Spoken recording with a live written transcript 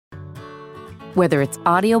Whether it's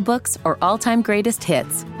audiobooks or all-time greatest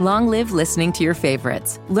hits, long live listening to your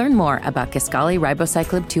favorites. Learn more about Kisqali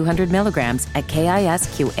Ribociclib 200 milligrams at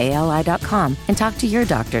KISQALI.com and talk to your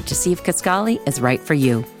doctor to see if Kisqali is right for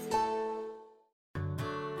you.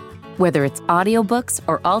 Whether it's audiobooks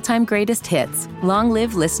or all-time greatest hits, long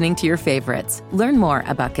live listening to your favorites. Learn more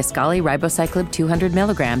about Kisqali Ribociclib 200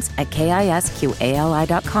 milligrams at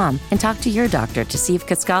KISQALI.com and talk to your doctor to see if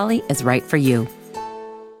Kisqali is right for you.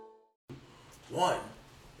 One.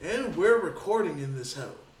 And we're recording in this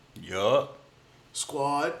hell. Yup.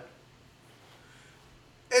 Squad.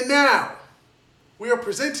 And now, we are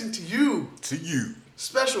presenting to you.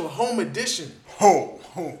 Special home edition. Home.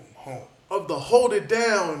 Of the Hold It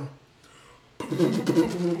Down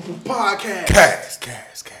podcast.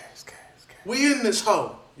 Cast. We in this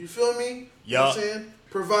hoe. You feel me? You know what I'm saying?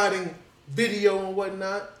 Providing video and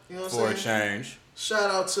whatnot. You know what I'm saying? For a change. Shout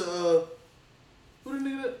out to, who the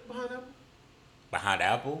nigga that behind Apple? Behind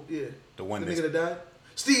Apple? Yeah. The one nigga that died?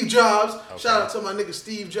 Steve Jobs. Okay. Shout out to my nigga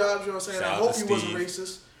Steve Jobs. You know what I'm saying? Shout I out hope to he wasn't Steve.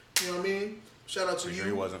 racist. You know what I mean? Shout out to I'm you. sure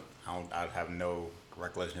he wasn't. I have no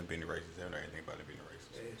recollection of being racist. I don't know anything about him being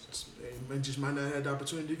racist. Hey, man just might not have had the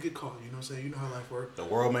opportunity to get caught. You know what I'm saying? You know how life works. The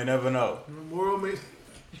world may never know. The world may...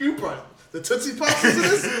 You probably... The Tootsie Pops of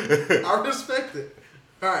this? I respect it.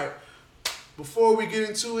 All right. Before we get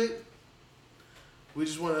into it, we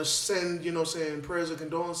just want to send, you know what I'm saying, prayers and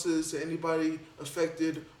condolences to anybody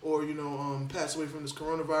affected or, you know, passed away from this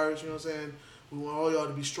coronavirus. You know what I'm saying? We want all y'all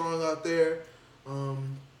to be strong out there.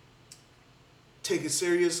 Take it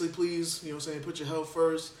seriously, please. You know what I'm saying? Put your health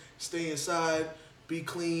first. Stay inside. Be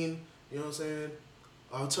clean. You know what I'm saying?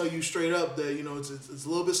 I'll tell you straight up that, you know, it's a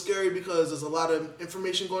little bit scary because there's a lot of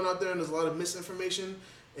information going out there and there's a lot of misinformation.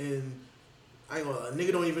 And I ain't gonna lie, a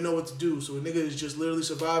nigga don't even know what to do. So a nigga is just literally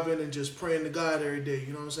surviving and just praying to God every day.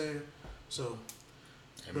 You know what I'm saying? So,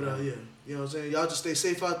 Amen. but yeah, you know what I'm saying? Y'all just stay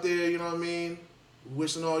safe out there. You know what I mean?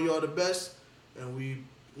 Wishing all y'all the best. And we,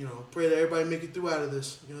 you know, pray that everybody make it through out of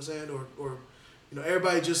this. You know what I'm saying? Or you know,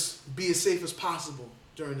 everybody just be as safe as possible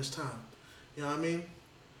during this time. You know what I mean?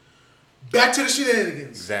 Back to the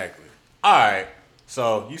shenanigans. Exactly. All right.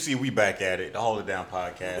 So, you see we back at it. The Hold It Down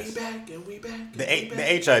podcast. We back. The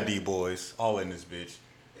HID boys. All in this bitch.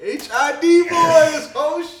 HID boys.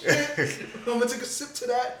 Oh, shit. I'm going to take a sip to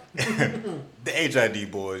that. The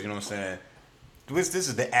HID boys, you know what I'm saying? This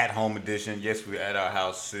is the at-home edition. Yes, we're at our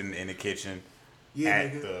house, sitting in the kitchen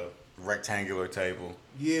at nigga. the rectangular table.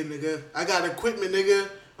 Yeah, nigga. I got equipment, nigga.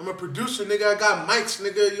 I'm a producer, nigga. I got mics,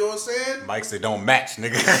 nigga. You know what I'm saying? Mics that don't match,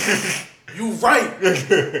 nigga. You right.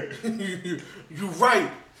 You right.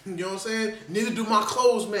 You know what I'm saying? Neither do my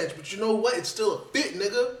clothes match, but you know what? It's still a fit,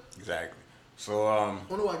 nigga. Exactly. So, I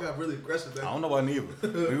don't know why I got really aggressive. I don't know why neither.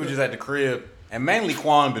 We were just at the crib, and mainly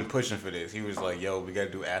Quan been pushing for this. He was like, "Yo, we gotta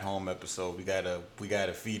do at-home episode. We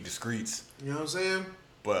gotta feed the streets." You know what I'm saying?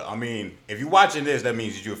 But I mean, if you're watching this, that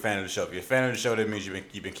means you're a fan of the show. If you're a fan of the show, that means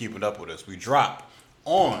you've been keeping up with us. We drop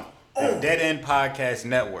on the Dead End Podcast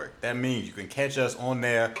Network. That means you can catch us on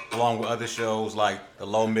there along with other shows like the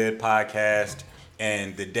Low Mid Podcast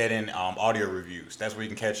and the Dead End audio reviews. That's where you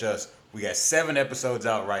can catch us. We got 7 episodes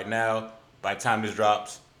out right now. By the time this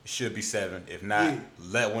drops, it should be 7. If not,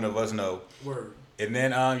 let one of us know. Word. And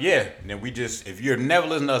then, and then we just, if you've never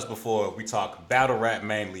listened to us before, we talk battle rap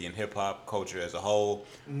mainly and hip hop culture as a whole.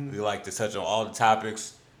 We like to touch on all the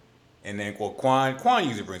topics. And then, well, Quan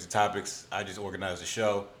usually brings the topics. I just organize the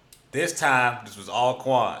show. This time, this was all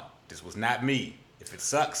Quan. This was not me. If it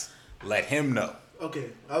sucks, let him know. Okay,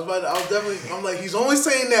 I'm like, he's only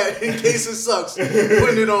saying that in case it sucks,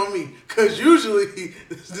 putting it on me. Because usually,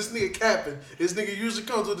 this nigga capping. This nigga usually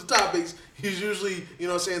comes with the topics. He's usually, you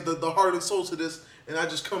know what I'm saying, the heart and soul to this. And I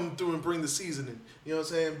just come through and bring the seasoning. You know what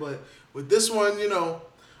I'm saying? But with this one, you know,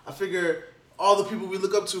 I figure all the people we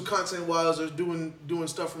look up to content-wise are doing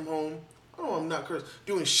stuff from home. Oh, I'm not cursed.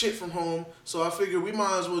 Doing shit from home. So I figure we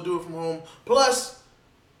might as well do it from home. Plus,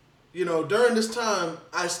 you know, during this time,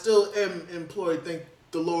 I still am employed, thank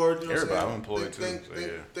the Lord. You know Everybody, what I'm I'm employed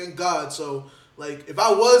too. Thank God. So, like, if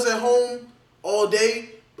I was at home all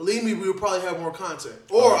day, believe me, we would probably have more content.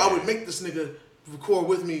 Or I would make this nigga record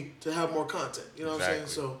with me to have more content. You know what I'm saying?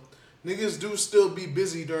 So, niggas do still be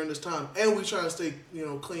busy during this time. And we trying to stay, you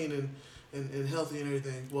know, clean and healthy and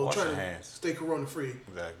everything. Well, Wash trying your to hands. stay corona-free.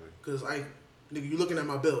 Exactly. Because nigga, you looking at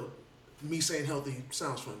my build. Me saying healthy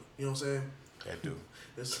sounds funny. You know what I'm saying? That do.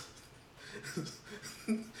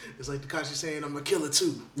 It's like Tekashi saying I'm a killer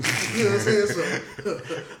too. You know what I'm saying?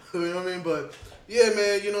 So, you know what I mean? But yeah,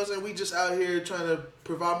 man, you know what I'm saying? We just out here trying to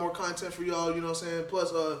provide more content for y'all, you know what I'm saying?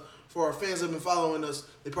 Plus, for our fans that have been following us,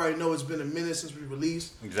 they probably know it's been a minute since we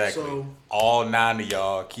released. Exactly. So all 9 of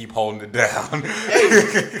y'all keep holding it down.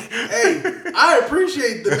 hey, I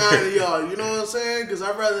appreciate the 9 of y'all. You know what I'm saying? Because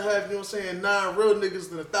I'd rather have, you know what I'm saying, 9 real niggas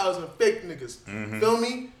than 1,000 fake niggas. Feel me?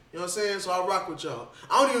 You know what I'm saying? So I rock with y'all.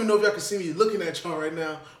 I don't even know if y'all can see me looking at y'all right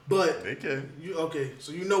now, but They can. okay,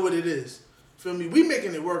 so you know what it is. Feel me? We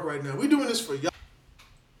making it work right now. We doing this for y'all.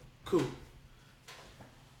 Cool.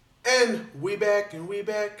 And we back.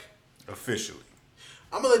 Officially.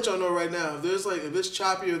 I'm gonna let y'all know right now. If it's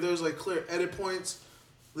choppy or there's like clear edit points,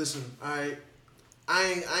 listen, I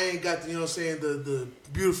ain't got the, you know what I'm saying, the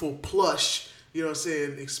beautiful plush, you know what I'm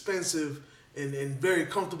saying, expensive and very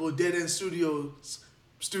comfortable dead end studio.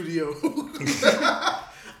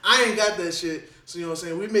 I ain't got that shit. So you know what I'm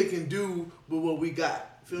saying, we making do with what we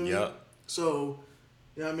got. Feel me? Yep. So,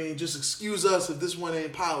 you know what I mean, just excuse us if this one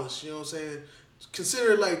ain't polished, you know what I'm saying?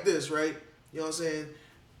 Consider it like this, right? You know what I'm saying?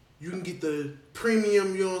 You can get the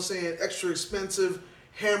premium, you know what I'm saying, extra expensive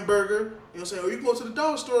hamburger, you know what I'm saying? Or you can go to the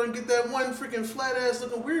dollar store and get that one freaking flat ass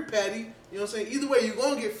looking weird patty, you know what I'm saying? Either way, you're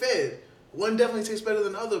going to get fed. One definitely tastes better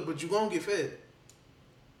than the other, but you're going to get fed.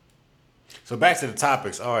 So back to the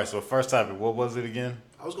topics. All right, so first topic, what was it again?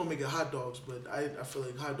 I was going to make it hot dogs, but I feel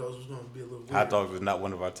like hot dogs was going to be a little weird. Hot dogs was not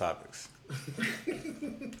one of our topics.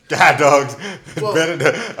 Hot dogs. Well, better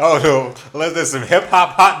than, I don't know, unless there's some hip-hop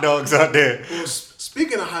hot dogs out there. Well,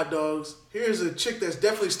 speaking of hot dogs, here's a chick that's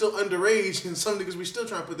definitely still underage, and some niggas we still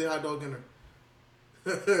trying to put their hot dog in her.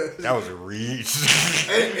 That was a reach.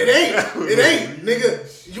 It ain't,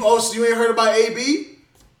 nigga. You ain't heard about AB?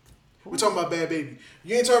 We're talking about Bad Baby.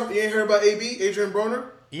 You ain't heard about AB, Adrian Broner?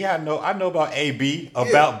 Yeah, I know about AB,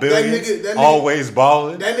 about billions, that nigga, always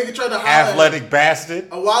balling. That nigga tried to holler athletic bastard.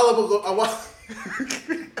 a while ago.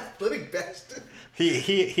 Athletic bastard.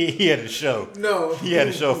 He had a show. No. He had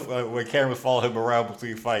a show where cameras follow him around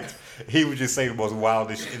between fights. He would just say the most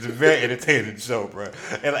wildest shit. It's a very entertaining show, bro.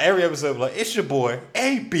 And every episode, like, it's your boy,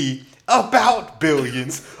 AB, about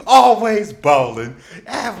billions, always balling,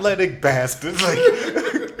 athletic bastard.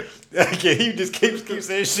 Like, he just keeps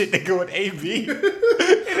saying shit that go with AB.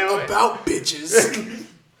 About bitches.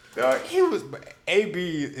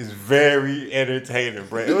 AB is very entertaining,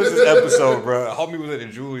 bro. It was this episode, bro. Homie was at the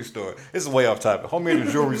jewelry store. This is way off topic. Homie at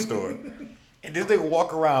the jewelry store. And this nigga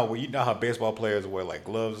walk around where you know how baseball players wear like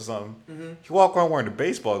gloves or something. Mm-hmm. He walk around wearing the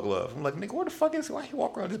baseball glove. I'm like, nigga, what the fuck is why he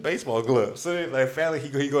walk around with this baseball glove? So then, like, finally he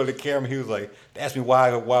go to the camera. He was like, ask me why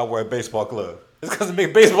I wear a baseball glove. It's because it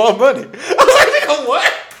make baseball money. I was like, nigga,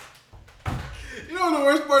 what? You know what the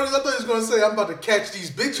worst part is? I thought he was gonna say I'm about to catch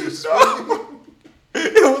these bitches.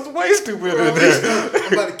 It was way stupider than that.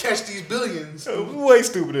 I'm about to catch these billions. It was way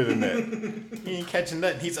stupider than that. He ain't catching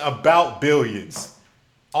nothing. He's about billions.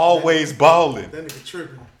 Always balling. That nigga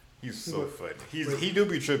tripping. He's so funny. He do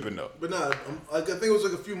be tripping though. But nah, I think it was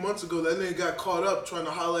like a few months ago that nigga got caught up trying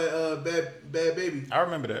to holler at Bad Baby. I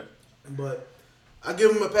remember that. But I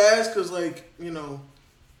give him a pass because, like, you know,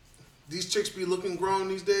 these chicks be looking grown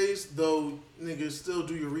these days. Though niggas still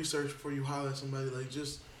do your research before you holler at somebody. Like,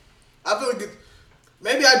 just I feel like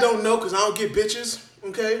maybe I don't know because I don't get bitches.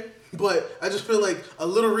 Okay, but I just feel like a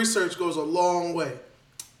little research goes a long way.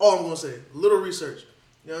 All I'm gonna say, a little research.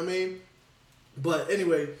 You know what I mean? But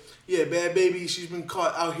anyway, yeah, Bad Baby, she's been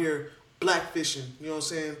caught out here blackfishing. You know what I'm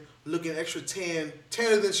saying? Looking extra tanner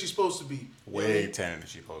than she's supposed to be. Way tanner than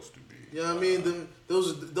she's supposed to be. You know what I mean?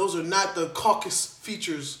 Those are not the caucus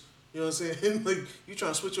features. You know what I'm saying? Like, you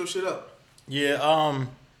trying to switch your shit up. Yeah,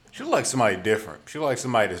 she look like somebody different. She look like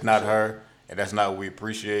somebody that's not her, and that's not what we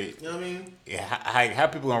appreciate. You know what I mean? Yeah, how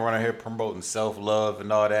people gonna run out here promoting self-love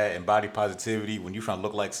and all that and body positivity when you trying to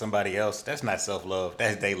look like somebody else? That's not self-love.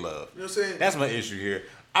 That's they love. You know what I'm saying? That's my issue here.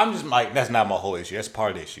 I'm just like, that's not my whole issue. That's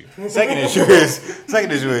part of the issue. Second issue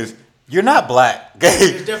is you're not black. Okay?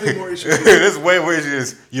 There's definitely more issues. There's way more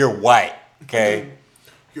issues. You're white. Okay?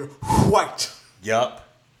 You're white. Yup.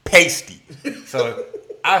 Pasty. So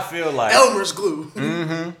I feel like Elmer's glue.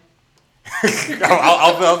 Mm-hmm.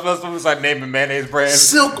 I was supposed to start naming mayonnaise brands.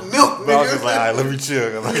 Silk milk, nigga. But I was just like, all right, let me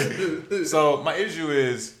chill. So my issue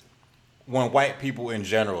is when white people in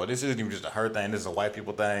general, this isn't even just a her thing, this is a white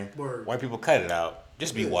people thing. Word. White people cut it out.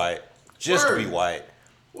 Just be white. Just Word. be white.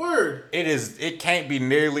 Word. It can't be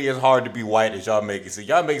nearly as hard to be white as y'all make it. So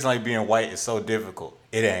y'all make it sound like being white is so difficult.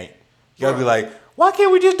 It ain't. Y'all be like, why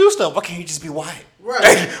can't we just do stuff? Why can't you just be white?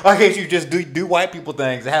 Right. Why can't you just do white people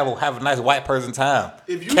things and have a nice white person time?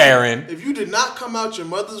 Karen. If you did not come out your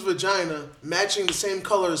mother's vagina matching the same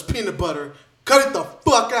color as peanut butter, cut it the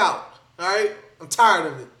fuck out. Alright? I'm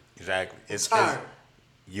tired of it. Exactly. I'm tired.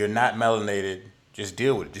 You're not melanated. Just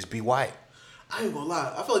deal with it. Just be white. I ain't gonna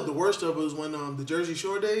lie. I feel like the worst of it was when the Jersey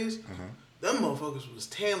Shore days. Them motherfuckers was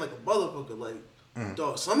tan like a motherfucker. Like,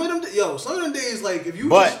 dog. Some of them days, like if you.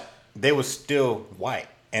 But they was still white.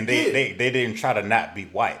 And they didn't try to not be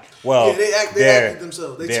white. Well, they acted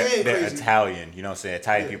themselves. They're crazy. Italian. You know what I'm saying?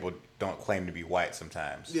 Italian people don't claim to be white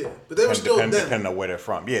sometimes. Yeah, but they were still them. Depending on where they're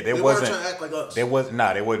from. Yeah, they weren't trying to act like us. They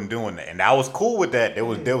wasn't doing that, and I was cool with that. They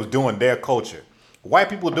was doing their culture. White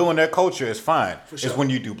people doing their culture is fine. For sure. It's when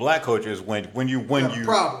you do black culture is when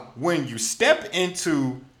you step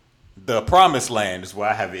into the promised land is where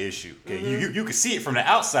I have an issue. Okay, you can see it from the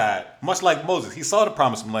outside, much like Moses. He saw the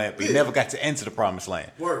promised land, but he never got to enter the promised land.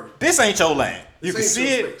 Word. This ain't your land. You can see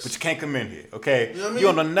it, but you can't come in here. Okay, you know what I mean? You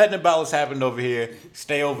don't know nothing about what's happening over here.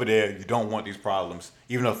 Stay over there. You don't want these problems,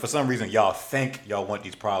 even though for some reason y'all think y'all want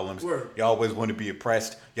these problems. Word. Y'all always want to be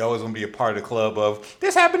oppressed. Y'all always want to be a part of the club of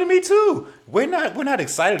this happened to me too. We're not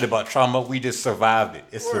excited about trauma. We just survived it.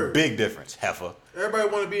 It's a big difference, heifer. Everybody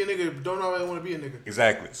want to be a nigga, but don't always want to be a nigga.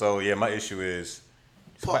 Exactly. So yeah, my issue is.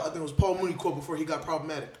 I think it was Paul Mooney quote before he got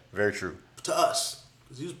problematic. Very true. To us,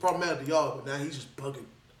 because he was problematic to y'all, but now he's just bugging.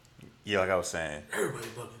 Yeah, like I was saying. Everybody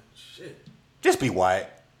bugging. Shit. Just be white,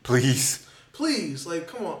 please. Please, like,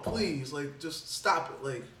 come on, please, like, just stop it,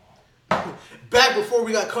 like. Back before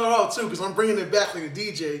we got cut off too, because I'm bringing it back like a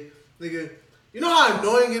DJ, nigga. You know how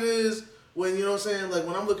annoying it is when, you know what I'm saying, like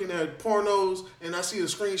when I'm looking at pornos and I see a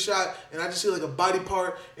screenshot and I just see like a body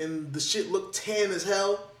part and the shit look tan as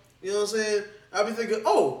hell. You know what I'm saying? I be thinking,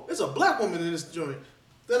 oh, it's a black woman in this joint.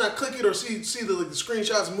 Then I click it or see the like the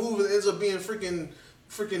screenshots move and it ends up being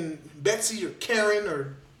freaking Betsy or Karen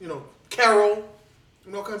or Carol.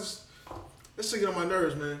 You know, all kinds of. This shit get on my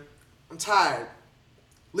nerves, man. I'm tired.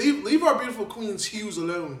 Leave our beautiful queen's hues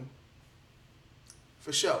alone.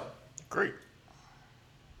 For sure. Great.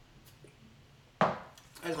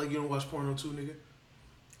 Act like you don't watch porno too, nigga.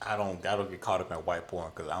 I don't get caught up in white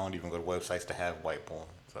porn because I don't even go to websites to have white porn.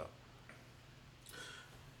 So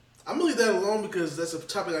I'm gonna leave that alone because that's a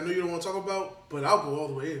topic I know you don't want to talk about, but I'll go all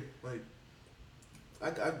the way in. Like,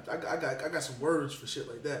 I got some words for shit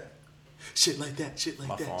like that. Shit like that. Shit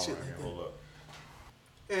like that. Shit like that. Hold up.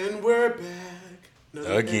 And we're back.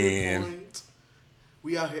 Again.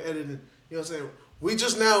 We out here editing. You know what I'm saying? We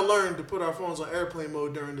just now learned to put our phones on airplane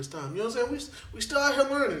mode during this time. You know what I'm saying? We still out here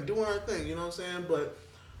learning, doing our thing. You know what I'm saying? But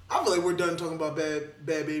I feel like we're done talking about bad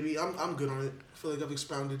baby. I'm good on it. I feel like I've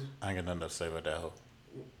expounded. I ain't got nothing to say about that hoe.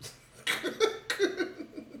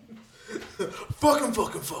 Fuck him.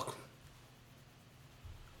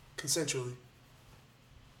 Consensually.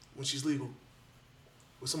 When she's legal.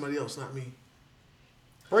 With somebody else, not me.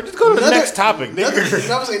 Bro, just go to the next topic, nigga.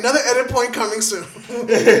 I was saying another edit point coming soon.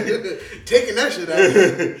 Taking that shit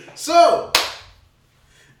out. So,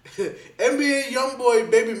 NBA YoungBoy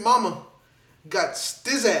baby mama got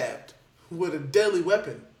stizabbed with a deadly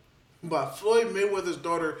weapon by Floyd Mayweather's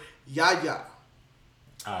daughter, Yaya.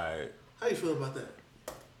 Alright. How you feel about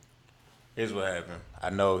that? Here's what happened. I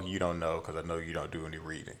know you don't know because I know you don't do any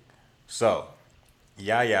reading. So,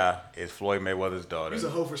 Yaya is Floyd Mayweather's daughter. He's a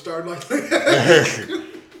hoe for starting like that.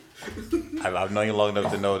 I've known you long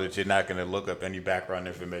enough to know that you're not going to look up any background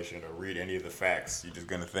information or read any of the facts. You're just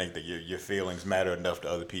going to think that your feelings matter enough to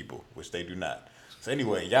other people, which they do not. So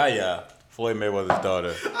anyway, Yaya, Floyd Mayweather's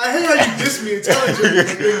daughter. I hate how you diss me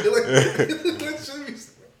intelligently.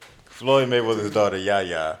 Floyd Mayweather's daughter,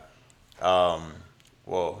 Yaya.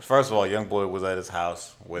 Well, first of all, young boy was at his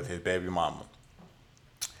house with his baby mama.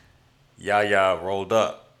 Yaya rolled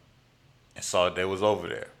up and saw that they was over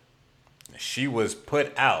there. She was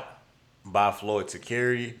put out by Floyd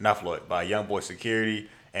security, not Floyd, by young boy security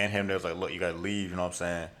and him. They was like, look, you gotta leave, you know what I'm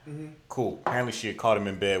saying? Mm-hmm. Cool. Apparently she had caught him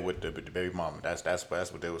in bed with the baby mama. That's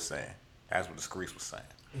what they were saying. That's what the screech was saying.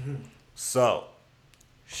 Mm-hmm. So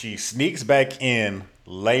she sneaks back in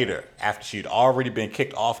later after she'd already been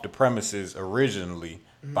kicked off the premises originally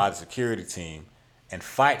by the security team and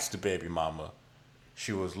fights the baby mama.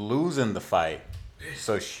 She was losing the fight,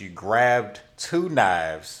 so she grabbed 2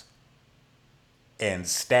 knives and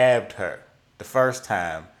stabbed her the first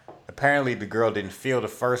time. Apparently, the girl didn't feel the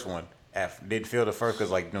first one. Didn't feel the first because,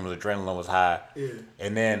 like, the adrenaline was high. Yeah.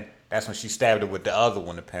 And then that's when she stabbed her with the other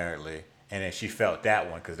one, apparently. And then she felt that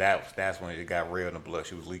one because that's when it got real in the blood.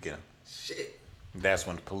 She was leaking. Shit. That's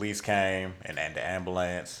when the police came and the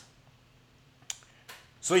ambulance.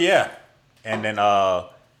 So, yeah. And then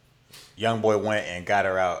young boy went and got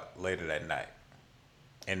her out later that night.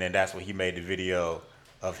 And then that's when he made the video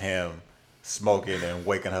of him smoking and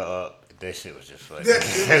waking her up. That shit was just funny. That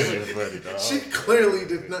shit was funny, dog. She clearly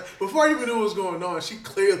did not. Before I even knew what was going on, she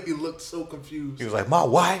clearly looked so confused. He was like, my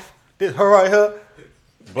wife? This her right here?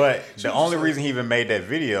 But the only reason he even made that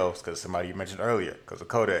video is because somebody you mentioned earlier, because of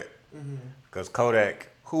Kodak. Because Kodak,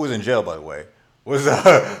 who was in jail by the way, was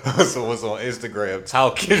on Instagram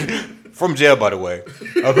talking from jail by the way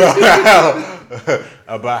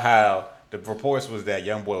about how the reports was that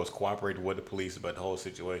YoungBoy was cooperating with the police about the whole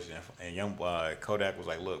situation, and Kodak was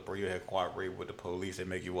like, "Look, bro, you had cooperated with the police. They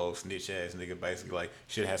make you old snitch ass nigga. Basically, like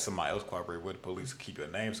should have somebody else cooperate with the police to keep your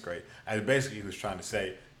name straight." That's basically he was trying to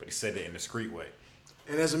say, but he said it in a discreet way.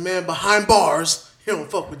 And as a man behind bars, he don't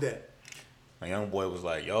fuck with that. My YoungBoy was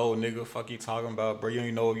like, "Yo, nigga, fuck you talking about, bro? You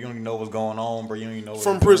don't even know what's going on, bro. You don't even know what's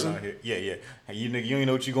from going prison. On here. Yeah. Hey, you nigga, you don't even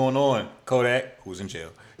know what you going on. Kodak, who's in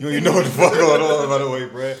jail. You don't even know what the fuck going on, by the way,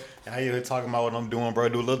 bro. And how you here talking about what I'm doing, bro?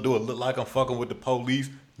 Do it look like I'm fucking with the police?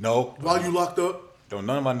 No. While you locked up? Don't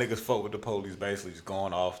none of my niggas fuck with the police. Basically, just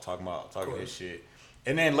going off talking his shit.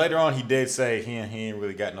 And then later on, he did say he ain't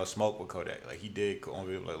really got no smoke with Kodak. Like he did on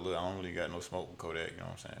video, like, look, I don't really got no smoke with Kodak. You know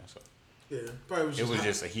what I'm saying? So yeah, probably was. It was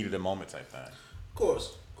just a heat of the moment type thing. Of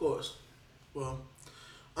course. Well,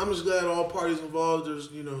 I'm just glad all parties involved are,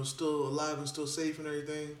 still alive and still safe and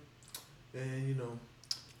everything, and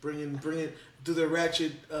bringing through their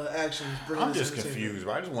ratchet actions. I'm just confused,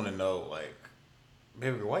 bro. I just want to know, like,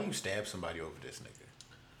 baby, why you stab somebody over this nigga?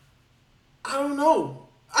 I don't know.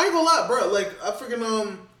 I ain't gonna lie, bro. Like I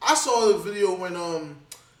freaking I saw the video when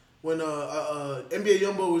NBA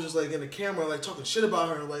YoungBoy was just like in the camera, like talking shit about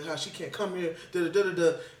her and like how she can't come here.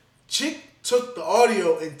 Chick took the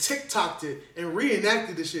audio and TikToked it and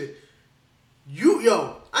reenacted the shit.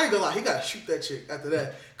 I ain't gonna lie, he gotta shoot that chick after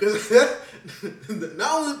that. Cause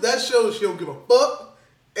not only that shows she don't give a fuck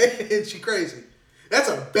and she crazy. That's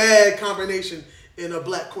a bad combination in a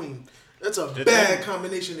black queen. That's a bad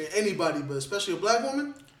combination in anybody, but especially a black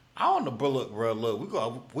woman. I don't know, bro. Look, we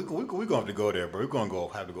gonna have to go there, bro. We're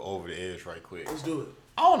gonna have to go over the edge right quick. Let's do it.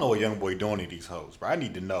 I don't know what YoungBoy doing to these hoes, bro. I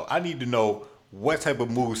need to know what type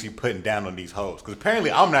of moves he putting down on these hoes. Because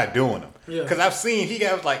apparently I'm not doing them. Yeah. Because I've seen he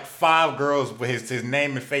got like 5 girls with his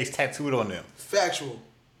name and face tattooed on them. Factual.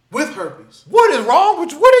 With herpes. What is wrong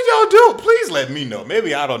with you? What did y'all do? Please let me know.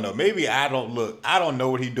 Maybe I don't know. Maybe I don't look. I don't know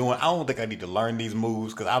what he's doing. I don't think I need to learn these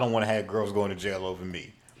moves because I don't want to have girls going to jail over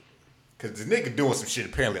me. Because the nigga doing some shit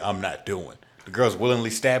apparently I'm not doing. The girls willingly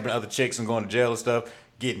stabbing other chicks and going to jail and stuff.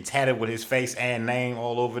 Getting tatted with his face and name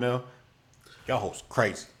all over them. Y'all hoes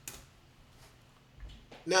crazy.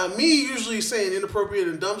 Now, me usually saying inappropriate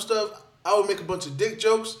and dumb stuff, I would make a bunch of dick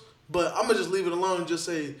jokes, but I'm going to just leave it alone and just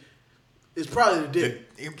say it's probably the dick.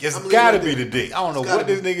 It's got to be the dick. I don't know what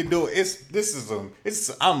this nigga doing.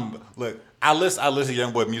 Look, I listen to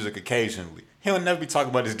YoungBoy music occasionally. He don't never be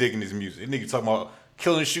talking about his dick in his music. This nigga talking about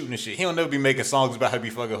killing and shooting and shit. He don't never be making songs about how to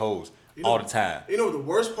be fucking hoes all the time. You know what the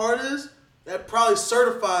worst part is? That probably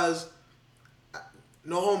certifies,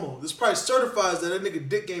 no homo, this probably certifies that nigga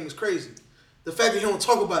dick game is crazy. The fact that he don't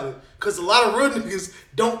talk about it. Because a lot of real niggas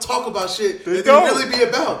don't talk about shit that they really be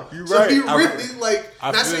about. You so right. he really,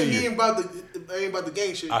 not saying you. he ain't about the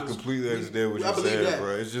gang shit. I completely understand what you said,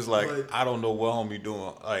 bro. It's just like, but I don't know what homie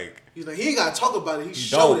doing. Like, he's like, he ain't got to talk about it. He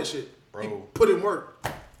showed that shit. Bro. He put in work.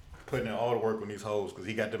 Putting in all the work on these hoes because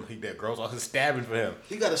he got girls out here stabbing for him.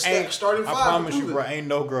 He got a starting 5. I promise you, bro, ain't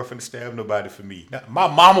no girl finna stab nobody for me. My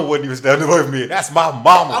mama wouldn't even stab nobody for me. That's my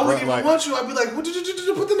mama. I wouldn't even want you. I'd be like, what did you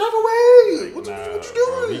do? Put the knife away. What you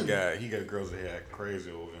doing? Bro, he got girls that act crazy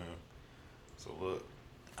over him. So look,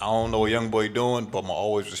 I don't know what YoungBoy doing, but I'ma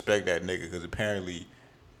always respect that nigga because apparently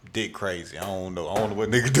dick crazy. I don't know what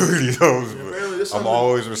nigga do to these hoes, but I'ma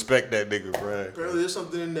always respect that nigga, bro. Apparently there's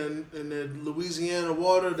something in that Louisiana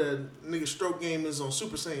water that nigga stroke game is on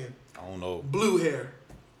Super Saiyan. I don't know. Blue hair.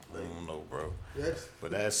 I don't know, bro. Yes.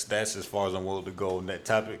 But that's as far as I'm willing to go on that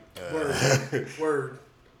topic. Word.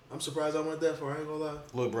 I'm surprised I went that far. I ain't gonna lie.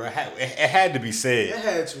 Look, bro, it had to be said. It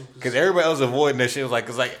had to. Because everybody else avoiding that shit.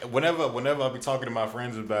 Cause whenever I be talking to my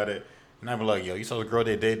friends about it, and I be like, yo, you saw the girl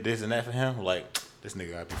that did this and that for him? Like, this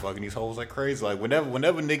nigga gotta be fucking these hoes like crazy. Like, whenever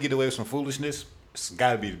nigga get away with some foolishness, it's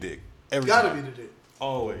gotta be the dick. Gotta be the dick.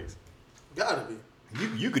 Always. Gotta be.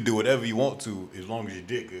 You could do whatever you want to as long as your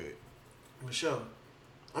dick good. For sure.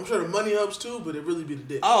 I'm sure the money helps too, but it really be the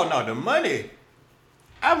dick. Oh, no, the money.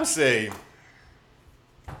 I'm gonna say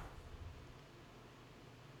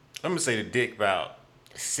the dick about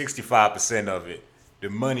 65% of it.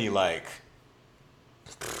 The money like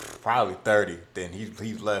probably 30. Then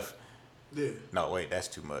he's left. Yeah. No, wait, that's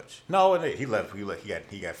too much. No, he left. He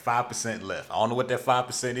got 5% left. I don't know what that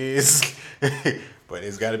 5% is, but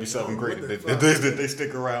it's got to be something great that they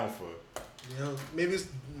stick around for. You know, maybe it's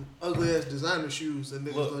ugly ass designer shoes that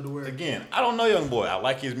niggas love to wear. Again, I don't know YoungBoy. I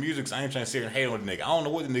like his music, so I ain't trying to sit here and hate on the nigga. I don't know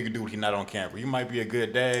what the nigga do when he not on camera. You might be a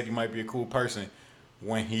good dad, you might be a cool person,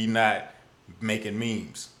 when he not making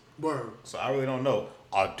memes. Word. So I really don't know.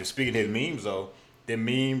 Speaking of his memes though, the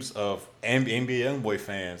memes of NBA YoungBoy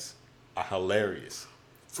fans are hilarious.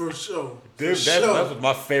 For sure. Dude, that's one of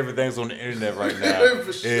my favorite things on the internet right now. For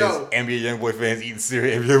is sure. NBA YoungBoy fans eating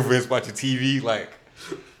cereal, NBA fans watching TV. Like,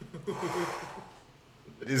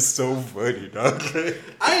 it's so funny, dog.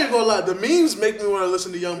 I ain't gonna lie, the memes make me want to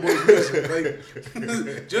listen to YoungBoy's music,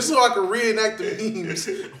 like just so I can reenact the memes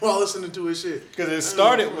while listening to his shit. Because it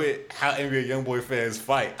started with how NBA YoungBoy fans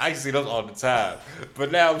fight. I see those all the time,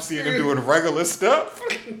 but now I'm seeing them doing regular stuff.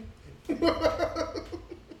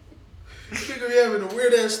 Nigga be having a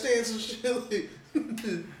weird ass stance and shit. Like,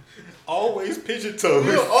 Always pigeon toes.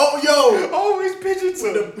 Always pigeon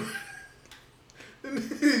toes.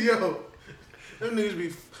 Yo, them niggas be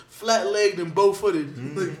flat legged and bow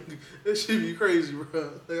footed. Like, that shit be crazy,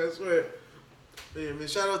 bro. Like, I swear. Yeah, man.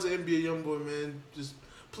 Shout out to NBA YoungBoy, man. Just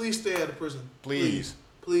please stay out of prison. Please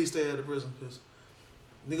stay out of prison, cause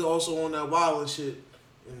nigga also on that wild and shit.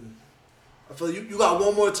 And I feel you got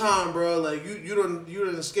one more time, bro. Like you done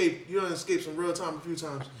escape some real time a few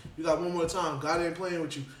times. You got one more time. God ain't playing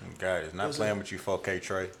with you. God is not playing with you, 4K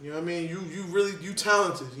Trey. You know what I mean? You really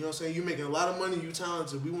talented. You know what I'm saying? You making a lot of money. You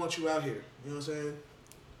talented. We want you out here. You know what I'm saying?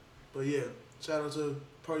 But yeah, shout out to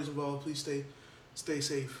parties involved. Please stay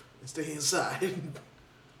safe and stay inside.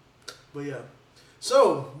 But yeah,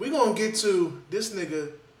 so we gonna get to this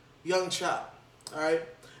nigga, Young Chop. All right.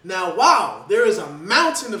 Now, wow, there is a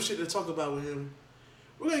mountain of shit to talk about with him.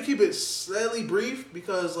 We're gonna keep it slightly brief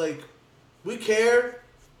because like we care,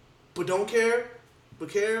 but don't care, but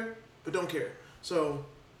care, but don't care. So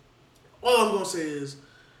all I'm gonna say is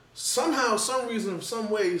somehow, some reason, some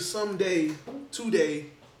way, someday, today,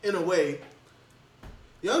 in a way,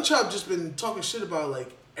 Young Chop just been talking shit about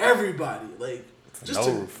like everybody, like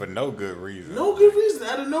for no good reason. No good reason,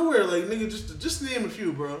 out of nowhere, like nigga, just name a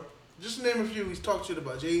few, bro. Just to name a few, he's talked shit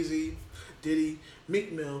about Jay-Z, Diddy,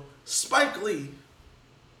 Meek Mill, Spike Lee.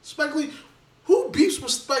 Spike Lee, who beefs with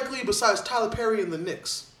Spike Lee besides Tyler Perry and the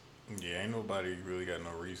Knicks? Yeah, ain't nobody really got no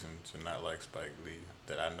reason to not like Spike Lee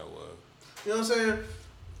that I know of. You know what I'm saying?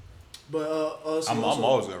 But I'm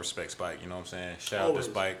always gonna respect Spike. You know what I'm saying? Shout out to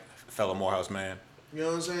Spike, fellow Morehouse man. You know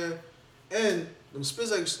what I'm saying? And them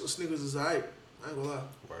Spizak sneakers is alright. I ain't gonna lie.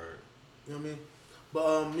 Word. You know what I mean?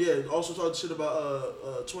 But yeah, also talked shit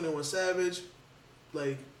about 21 Savage.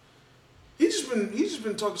 Like he's just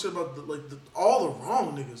been talking shit about all the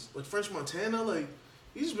wrong niggas. Like French Montana, like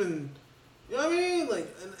he's just been, you know what I mean? Like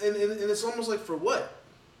and it's almost like for what?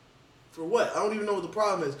 For what? I don't even know what the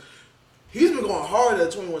problem is. He's been going hard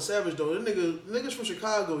at 21 Savage though. Niggas from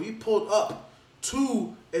Chicago, he pulled up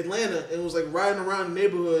to Atlanta and was like riding around the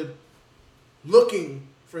neighborhood looking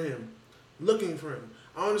for him.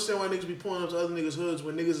 I don't understand why niggas be pulling up to other niggas' hoods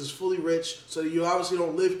when niggas is fully rich, so you obviously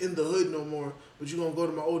don't live in the hood no more, but you gonna go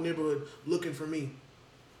to my old neighborhood looking for me.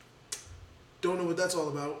 Don't know what that's all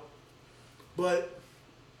about. But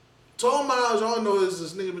to all my knowledge, all I know is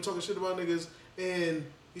this nigga been talking shit about niggas, and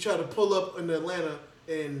he tried to pull up in Atlanta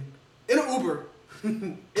and in an Uber,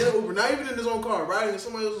 not even in his own car, riding in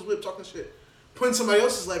somebody else's whip talking shit, putting somebody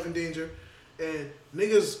else's life in danger, and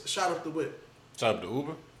niggas shot up the whip. Shot up the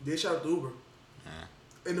Uber? They shot up the Uber.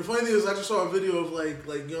 And the funny thing is, I just saw a video of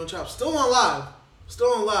like Young Chop still on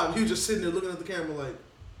live. He was just sitting there looking at the camera like,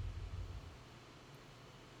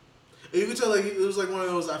 and you could tell like it was like one of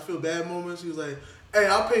those I feel bad moments. He was like, "Hey,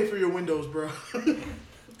 I'll pay for your windows, bro."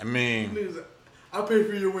 I mean, like, I'll pay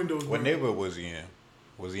for your windows. What bro. neighborhood was he in?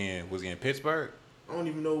 Was he in Pittsburgh? I don't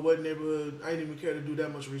even know what neighborhood. I didn't even care to do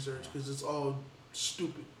that much research because it's all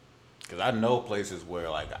stupid. Cause I know places where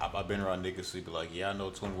like I've been around niggas who be like, yeah, I know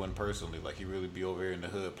 21 personally. Like he really be over here in the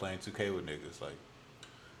hood playing 2K with niggas. Like,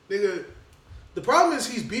 nigga, the problem is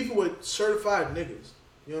he's beefing with certified niggas.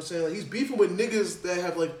 You know what I'm saying? Like he's beefing with niggas that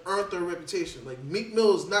have like earned their reputation. Like Meek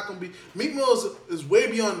Mill is not gonna be. Meek Mill is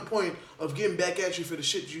way beyond the point of getting back at you for the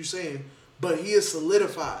shit you saying, but he is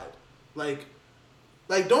solidified. Like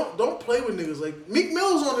don't play with niggas. Like Meek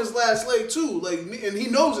Mill's on his last leg too. Like and he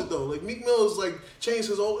knows it though. Like Meek Mill's like changed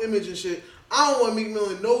his whole image and shit. I don't want Meek Mill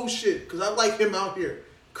in no shit because I like him out here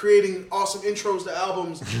creating awesome intros to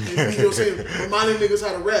albums and you know what I'm saying, reminding niggas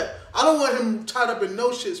how to rap. I don't want him tied up in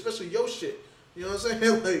no shit, especially your shit. You know what I'm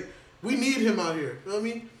saying? Like we need him out here. You know what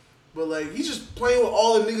I mean? But like he's just playing with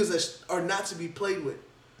all the niggas that are not to be played with.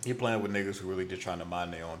 He playing with niggas who really just trying to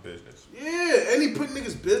mind their own business. Yeah, and he putting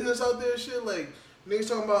niggas' business out there and shit like. Niggas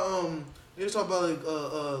talking about like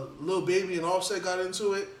Lil Baby and Offset got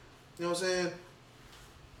into it. You know what I'm saying?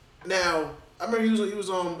 Now I remember he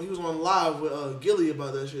was on live with Gilly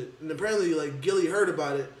about that shit, and apparently like Gilly heard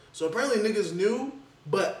about it. So apparently niggas knew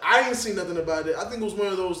But I ain't seen nothing about it. I think it was one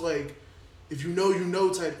of those like, if you know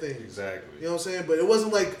type things. Exactly. You know what I'm saying? But it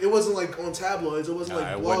wasn't like on tabloids. It wasn't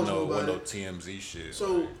like blogs about about no it. TMZ shit.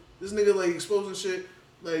 So like, this nigga like exposing shit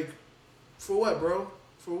like for what, bro?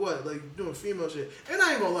 For what? Like doing female shit. And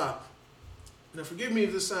I ain't gonna lie. Now forgive me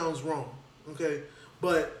if this sounds wrong, okay?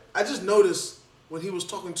 But I just noticed when he was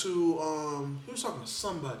talking to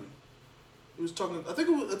somebody. He was talking. I think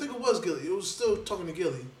it was Gilly. It was still talking to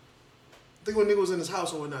Gilly. I think when nigga was in his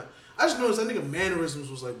house or whatnot. I just noticed that nigga mannerisms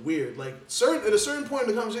was like weird. Like at a certain point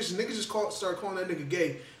in the conversation, niggas just started calling that nigga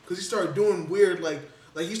gay because he started doing weird like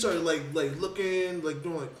he started like looking like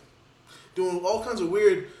doing all kinds of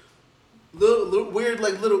weird little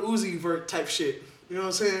Uzi Vert type shit. You know what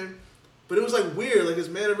I'm saying? But it was like weird. Like his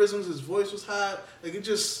mannerisms, his voice was hot. Like it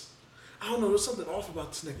just, I don't know. There was something off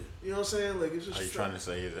about this nigga. You know what I'm saying? Like it's just. Are you trying to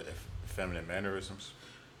say his feminine mannerisms?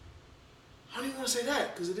 I don't even want to say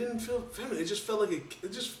that because it didn't feel feminine. It just felt like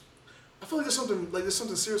it just. I feel like there's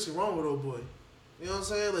something seriously wrong with old boy. You know what I'm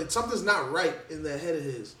saying? Like something's not right in that head of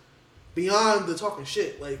his. Beyond the talking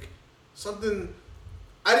shit, like something.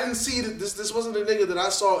 I didn't see that this wasn't the nigga that I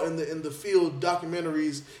saw in the field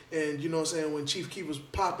documentaries and you know what I'm saying when Chief Keef was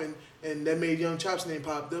popping and that made Young Chop's name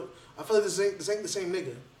pop. I feel like this ain't the same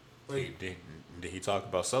nigga. Like Did he talk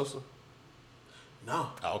about Sosa? no.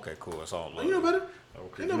 Oh, okay, cool. That's all. Oh, you know better.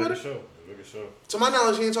 Okay, You know better. Show. To my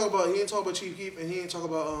knowledge, he ain't talk about Chief Keef and he ain't talk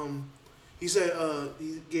about he said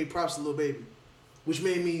he gave props to Lil Baby, which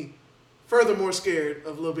made me furthermore scared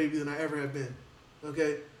of Lil Baby than I ever have been.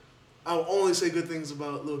 Okay? I'll only say good things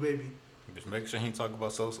about Lil Baby. Just make sure he ain't talk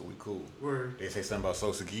about Sosa. We cool. Word. They say something about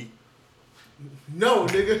Sosa Geek. No,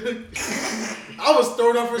 nigga. I was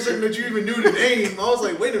thrown off for a second that you even knew the name. I was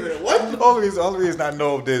like, wait a minute, what? The only reason I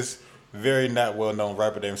know of this very not well known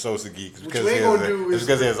rapper named Sosa Geek is because he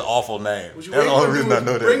has an awful name. That's the only reason I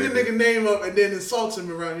know that. Bring the nigga name up and then insult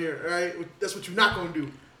him around here, alright? That's what you're not gonna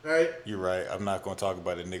do, alright? You're right. I'm not gonna talk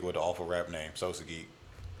about a nigga with an awful rap name, Sosa Geek.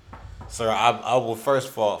 Sir, I will first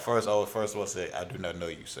of all say I do not know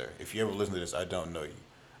you, sir. If you ever listen to this, I don't know you.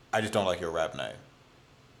 I just don't like your rap name.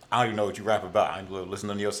 I don't even know what you rap about. I don't listen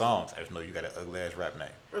to your songs. I just know you got an ugly ass rap name.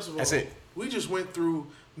 First of all, that's it. We just went through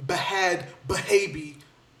Bahad Bahabi,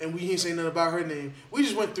 and we ain't saying nothing about her name. We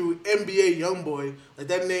just went through NBA Youngboy. Like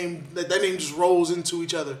that name just rolls into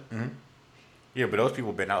each other. Mm-hmm. Yeah, but those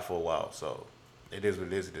people been out for a while, so it is what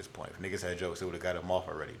it is at this point. If niggas had jokes, it would have got him off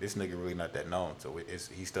already. This nigga really not that known, so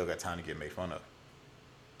he still got time to get made fun of.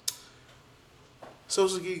 So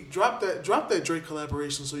Geek, drop that Drake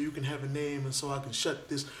collaboration so you can have a name and so I can shut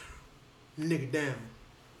this nigga down.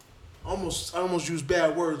 I almost use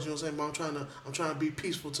bad words, you know what I'm saying? But I'm trying to be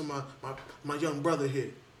peaceful to my young brother here.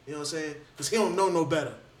 You know what I'm saying? Because he don't know no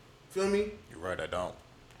better. Feel me? You're right, I don't.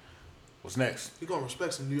 What's next? He gonna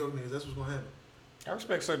respect some New York niggas. That's what's gonna happen. I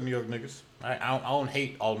respect certain New York niggas. I don't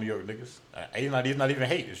hate all New York niggas. It's not even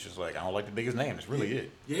hate. It's just like I don't like the nigga's name. That's really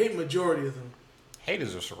it. You hate majority of them. Hate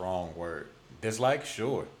is a strong word. Dislike,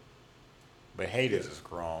 sure. But hate is a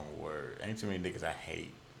strong word. Ain't too many niggas I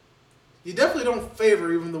hate. You definitely don't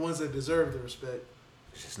favor even the ones that deserve the respect.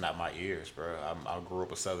 It's just not my ears, bro. I grew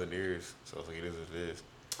up with Southern ears, so it's like it is what it is.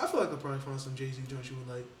 I feel like I'll probably find some Jay-Z joints you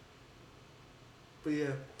would like. But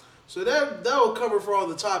yeah. So that will cover for all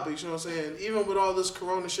the topics, you know what I'm saying? Even with all this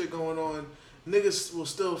corona shit going on, niggas will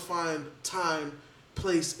still find time,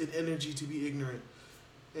 place, and energy to be ignorant.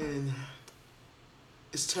 And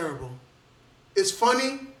it's terrible. It's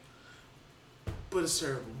funny, but it's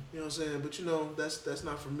terrible. You know what I'm saying? But you know, that's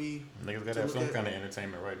not for me. Niggas gotta have some kind of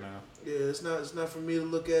entertainment right now. Yeah, it's not for me to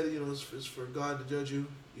look at it. You know, it's for God to judge you.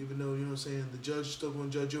 Even though, you know what I'm saying, the judge is still gonna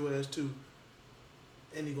judge your ass too.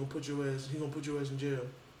 And he gonna put your ass in jail.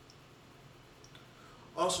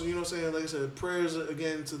 Also, you know what I'm saying, like I said, prayers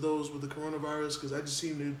again to those with the coronavirus, because I just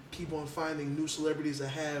seem to keep on finding new celebrities that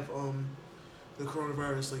have the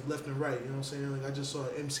coronavirus, like left and right. You know what I'm saying? Like I just saw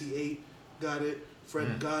MC8 got it,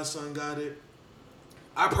 Fred Godson got it.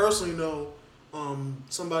 I personally know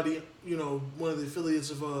somebody, you know, one of the affiliates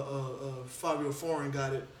of Fabio Foreign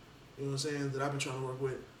got it. You know what I'm saying? That I've been trying to work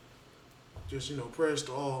with. Just, you know, prayers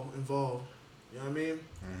to all involved. You know what I mean?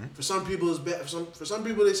 Mm-hmm. For some people it's bad. For some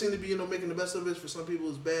people they seem to be, you know, making the best of it. For some people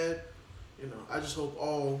it's bad. You know, I just hope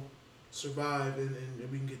all survive and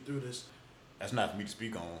we can get through this. That's not for me to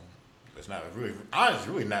speak on. It's not really,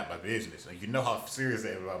 honestly, really not my business. Like, you know how serious I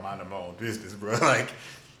am about minding my own business, bro. Like,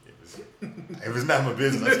 if it's not my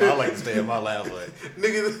business, I like to stay in my lab. Like,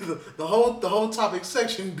 nigga, the whole topic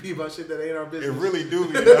section be about shit that ain't our business. It really do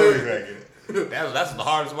be knowing. That's the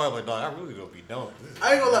hardest part. Like, dog, I really don't be knowing.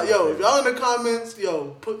 I ain't gonna lie, yo. If y'all in the comments,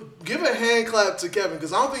 yo, give a hand clap to Kevin,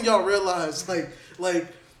 because I don't think y'all realize like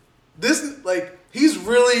this, like he's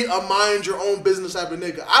really a mind your own business type of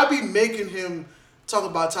nigga. I be making him talk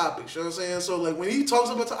about topics. You know what I'm saying? So like when he talks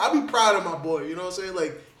about, I be proud of my boy. You know what I'm saying?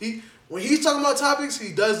 Like when he's talking about topics,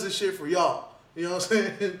 he does this shit for y'all. You know what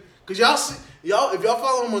I'm saying? Cause y'all see, if y'all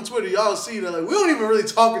follow him on Twitter, y'all see that like we don't even really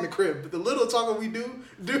talk in the crib, but the little talking we do,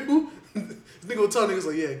 this nigga will tell niggas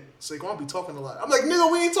like, yeah, Saquon be talking a lot. I'm like,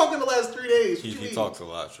 nigga, we ain't talking the last 3 days. He talks a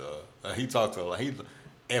lot, y'all. He talks a lot.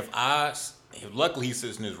 Luckily he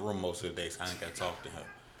sits in his room most of the day, so I ain't gotta talk to him.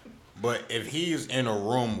 But if he's in a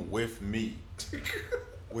room with me,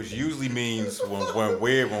 which usually means when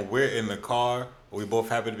we're in the car, or we both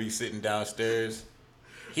happen to be sitting downstairs,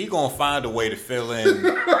 he gonna find a way to fill in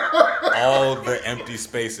all the empty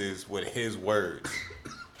spaces with his words,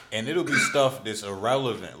 and it'll be stuff that's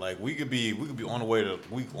irrelevant. Like we could be on the way to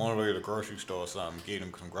the grocery store or something,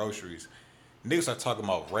 getting some groceries. Niggas start talking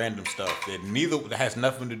about random stuff that has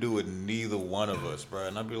nothing to do with neither one of us, bro.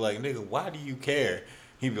 And I'd be like, nigga, why do you care?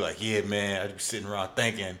 He'd be like, yeah, man. I'd be sitting around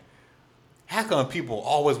thinking, how come people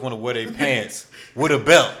always want to wear their pants with a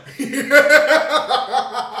belt?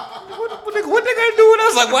 What they gonna do with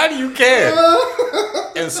us? Like, why do you care?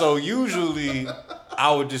 And so usually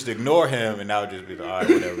I would just ignore him and I would just be like, all right,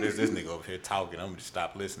 whatever. This nigga over here talking. I'm gonna just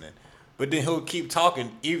stop listening. But then he'll keep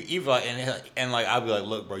talking, and like I'll be like,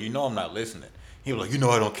 look, bro, you know I'm not listening. He'll be like, you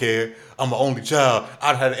know I don't care. I'm an only child.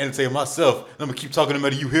 I'd have to entertain myself. I'm gonna keep talking no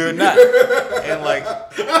matter you hear or not. And like,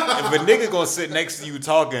 if a nigga gonna sit next to you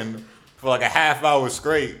talking for like a half hour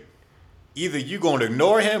straight, either you gonna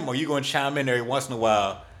ignore him or you gonna chime in every once in a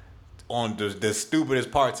while on the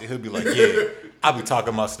stupidest parts, and he'll be like, yeah, I'll be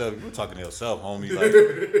talking my stuff. You're talking to yourself, homie.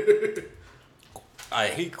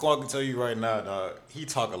 Like, he can tell you right now, dog, he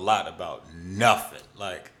talk a lot about nothing.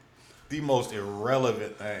 Like, the most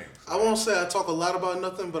irrelevant things. I won't say I talk a lot about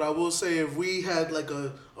nothing, but I will say if we had like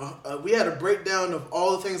we had a breakdown of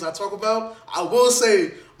all the things I talk about, I will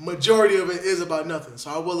say majority of it is about nothing. So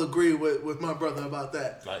I will agree with my brother about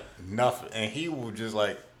that. Like, nothing. And he will just,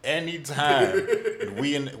 like, anytime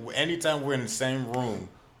we're in the same room,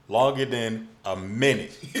 longer than a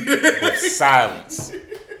minute with silence,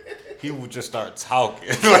 he would just start talking.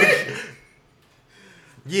 Like,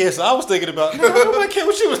 yeah, so I was thinking about, nobody care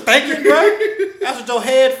what she was thinking, bro. That's what your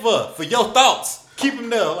head for your thoughts. Keep them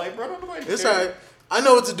there. Like, bro, nobody care. It's all right. I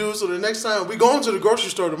know what to do, so the next time, we going to the grocery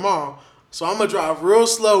store tomorrow, so I'm going to drive real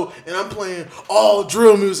slow, and I'm playing all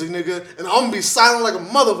drill music, nigga, and I'm going to be silent like a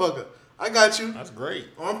motherfucker. I got you. That's great.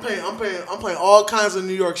 I'm playing all kinds of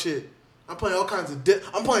New York shit. I'm playing all kinds of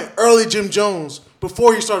I'm playing early Jim Jones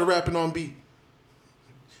before he started rapping on beat.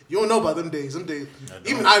 You don't know about them days. Even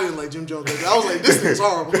I didn't like Jim Jones. I was like, this thing's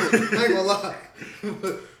horrible. I ain't gonna lie.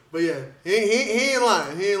 But yeah, he ain't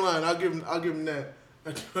lying. He ain't lying. I'll give him that.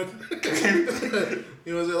 You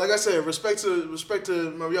know what I'm saying? Like I said, respect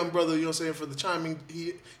to my young brother. You know what I'm saying, for the chiming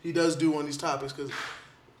he does do on these topics, because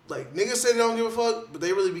like niggas say they don't give a fuck, but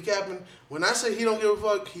they really be capping. When I say he don't give a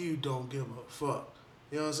fuck, he don't give a fuck.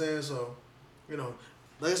 You know what I'm saying? So, you know,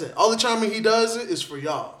 like I said, all the chiming he does is for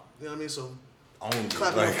y'all. You know what I mean? So. Only,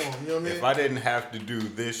 clap like, it up for him, you know what I mean? If I didn't have to do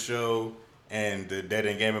this show and the Dead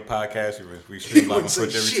End Gaming podcast, we stream live on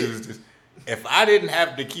Twitch every Tuesday. If I didn't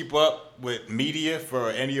have to keep up with media for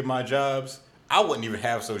any of my jobs, I wouldn't even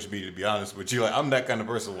have social media, to be honest with you. Like, I'm that kind of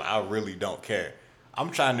person where I really don't care. I'm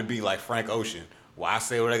trying to be like Frank Ocean, where I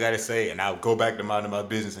say what I gotta say and I'll go back to minding my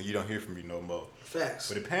business and you don't hear from me no more.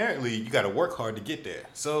 Facts. But apparently you gotta work hard to get there.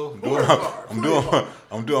 So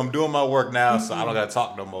I'm doing my work now, so I don't gotta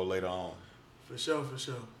talk no more later on. For sure.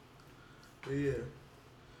 But yeah.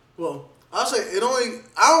 Well, I'll say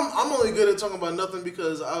I'm only good at talking about nothing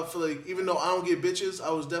because I feel like even though I don't get bitches,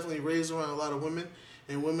 I was definitely raised around a lot of women,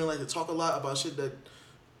 and women like to talk a lot about shit that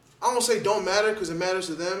I don't say don't matter because it matters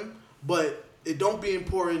to them, but it don't be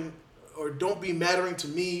important or don't be mattering to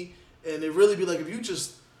me, and it really be like if you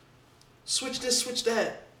just switch this, switch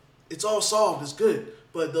that, it's all solved, it's good,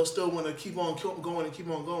 but they'll still want to keep on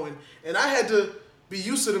going, and I had to be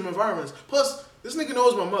used to them environments. Plus, this nigga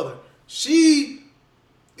knows my mother. She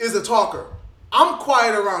is a talker. I'm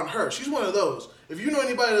quiet around her. She's one of those. If you know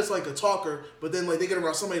anybody that's like a talker, but then like they get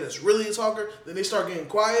around somebody that's really a talker, then they start getting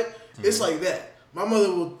quiet. Mm-hmm. It's like that. My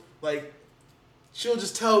mother will like, she'll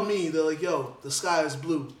just tell me that like, yo, the sky is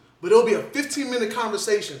blue. But it'll be a 15-minute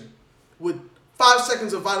conversation with 5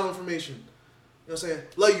 seconds of vital information. You know what I'm saying?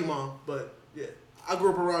 Love you, Mom. But yeah, I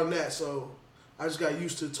grew up around that, so I just got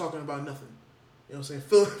used to talking about nothing. You know what I'm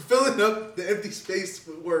saying? Filling up the empty space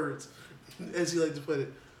with words, as you like to put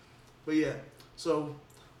it. But yeah, so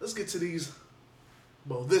let's get to this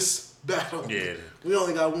battle. Yeah. We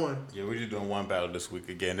only got one. Yeah, we're just doing one battle this week.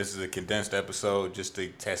 Again, this is a condensed episode just to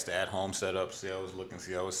test the at-home setup, see how it's looking,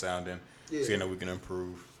 see how it's sounding. Yeah. seeing that we can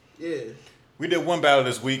improve. Yeah. We did one battle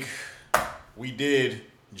this week. We did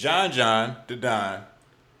John the Don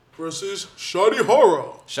versus Shadi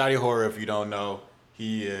Horror. Shadi Horror, if you don't know,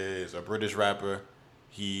 he is a British rapper.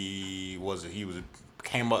 He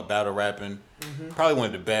came up battle rapping. Mm-hmm. Probably one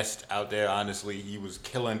of the best out there, honestly. He was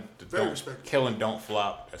killing Don't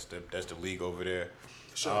Flop. That's the league over there.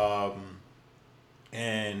 Sure.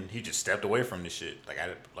 And he just stepped away from this shit like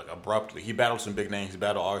abruptly. He battled some big names. He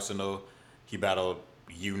battled Arsenal. He battled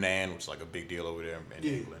Yunnan, which is like a big deal over there in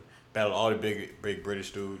England. Battled all the big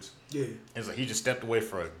British dudes. Yeah. It's like he just stepped away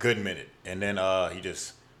for a good minute, and then he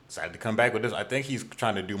just decided to come back with this. I think he's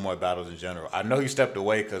trying to do more battles in general. I know he stepped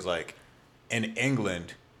away because like in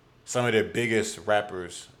England, some of their biggest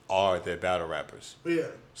rappers are their battle rappers. Yeah.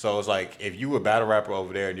 So it's like if you were a battle rapper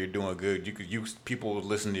over there and you're doing good, people would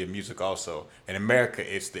listen to your music also. In America,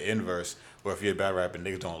 it's the inverse, where if you're a battle rapper,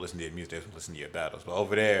 niggas don't listen to your music, they listen to your battles. But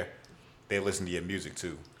over there, they listen to your music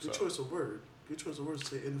too. Good choice of word. Good choice of words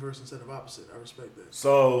to say inverse instead of opposite. I respect that.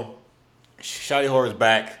 So, Shadi Horror is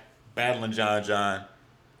back, battling John.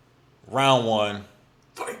 Round 1.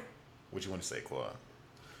 Fight. What you want to say, Quad?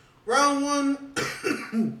 Round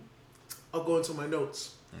 1. I'll go into my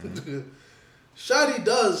notes. Mm-hmm. Shadi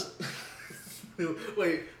does.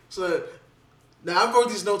 Wait. So now I wrote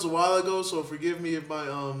these notes a while ago, so forgive me if my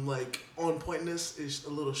on pointness is a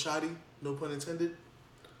little shoddy. No pun intended.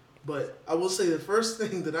 But I will say the first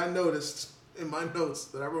thing that I noticed in my notes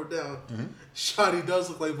that I wrote down, Shadi does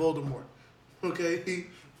look like Voldemort. Okay?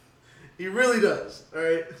 He really does. All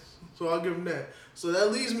right? So I'll give him that. So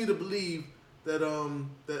that leads me to believe that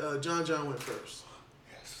John went first.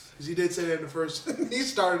 Yes. Because he did say that in the first. He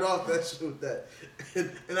started off that shit with that.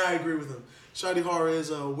 And I agree with him. Shadi Horror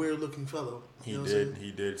is a weird-looking fellow. He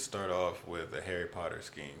did start off with a Harry Potter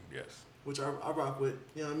scheme, yes. Which I rock with.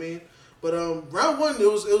 You know what I mean? But round 1, it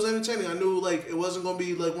was entertaining. I knew like it wasn't gonna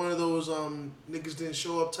be like one of those niggas didn't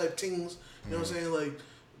show up type things. You know what I'm saying? Like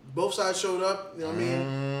both sides showed up. You know what I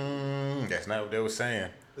mean? That's not what they were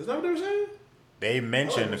saying. That's not what they were saying. They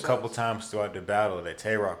mentioned a couple times throughout the battle that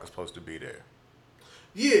Tay-Rock was supposed to be there.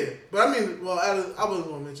 Yeah, but I mean, well, I wasn't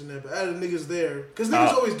gonna mention that, but out of the niggas there, because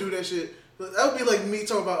niggas always do that shit. But that would be like me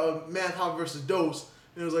talking about Math Hop versus Dose,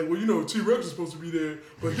 and it was like, well, you know, T-Rex was supposed to be there,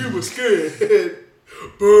 but he was scared.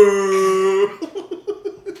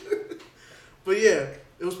 But yeah,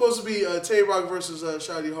 it was supposed to be Tay-Rock versus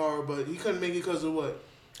Shadi Horror, but he couldn't make it because of what?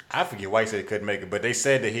 I forget why he said he couldn't make it, but they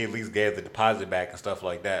said that he at least gave the deposit back and stuff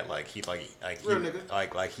like that.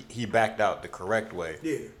 He backed out the correct way.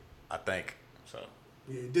 Yeah, I think so.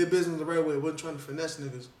 Yeah, he did business the right way. Wasn't trying to finesse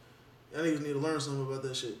niggas. Y'all niggas need to learn something about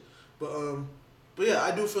that shit. But yeah,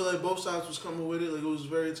 I do feel like both sides was coming with it. Like it was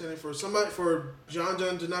very entertaining for John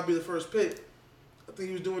to not be the first pick. I think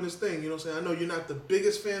he was doing his thing, you know what I'm saying? I know you're not the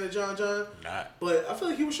biggest fan of John, but I feel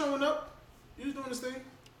like he was showing up. He was doing his thing.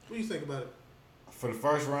 What do you think about it? For the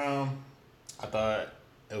first round, I thought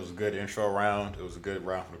it was a good intro round. It was a good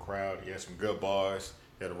round for the crowd. He had some good bars.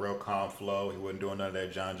 He had a real calm flow. He wasn't doing none of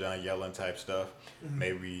that John yelling type stuff. Mm-hmm.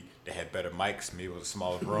 Maybe they had better mics. Maybe it was a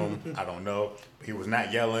smaller room. I don't know. But he was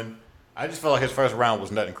not yelling. I just felt like his first round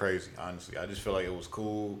was nothing crazy, honestly. I just feel like it was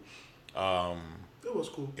cool. It was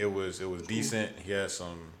cool. It was decent. He had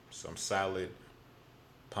some solid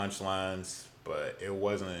punchlines, but it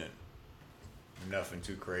wasn't nothing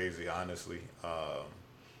too crazy, honestly.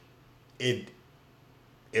 He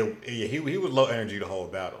was low energy the whole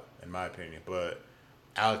battle, in my opinion. But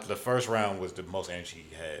the first round was the most energy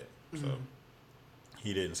he had, so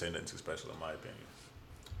he didn't say nothing too special, in my opinion.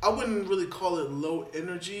 I wouldn't really call it low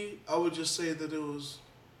energy. I would just say that it was.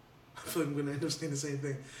 I feel like I'm gonna end up saying the same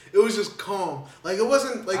thing. It was just calm. Like it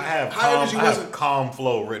wasn't like high energy. I have calm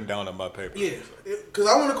flow written down on my paper. Yeah, because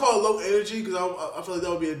I want to call it low energy because I feel like that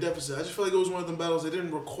would be a deficit. I just feel like it was one of them battles that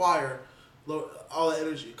didn't require all the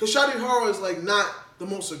energy. Because Shadi Horror is like not the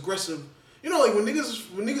most aggressive. You know, like when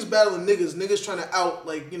niggas battling niggas trying to out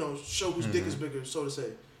show whose dick is bigger, so to say.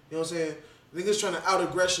 You know what I'm saying? Niggas trying to out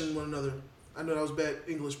aggression one another. I know that was bad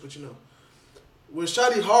English, but you know. With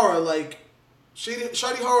Shadi Horror,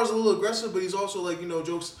 Shadi Horror is a little aggressive, but he's also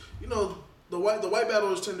jokes. You know, the white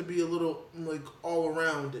battlers tend to be a little all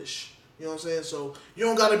around-ish. You know what I'm saying? So you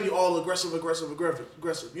don't gotta be all aggressive.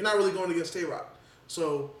 You're not really going against Tay-Rock.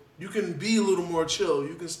 So you can be a little more chill.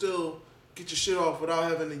 You can still get your shit off without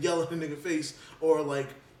having to yell at a nigga face or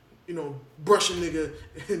brush a nigga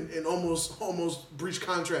and almost breach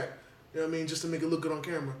contract. You know what I mean? Just to make it look good on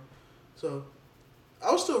camera. So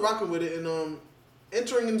I was still rocking with it, and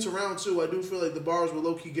entering into round 2, I do feel like the bars were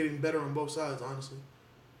low-key getting better on both sides, honestly.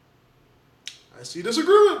 I see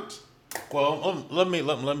disagreement. Well, let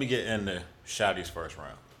me get into Shadi's first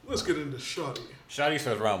round. Let's get into Shotty. Shotty's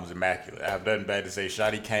first round was immaculate. I have nothing bad to say.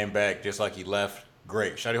 Shotty came back just like he left.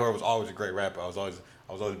 Great. Shotty Horror was always a great rapper. I was always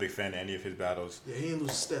a big fan of any of his battles. Yeah, he didn't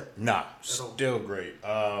lose a step. Nah, still great.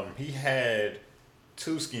 He had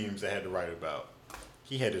 2 schemes that I had to write about.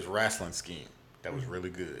 He had his wrestling scheme that was really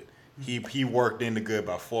good. He worked into good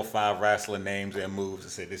about 4 or 5 wrestling names and moves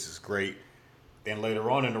and said, this is great. Then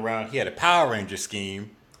later on in the round, he had a Power Ranger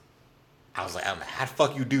scheme. I was like, I don't know how the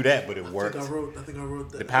fuck you do that, but it worked. I think I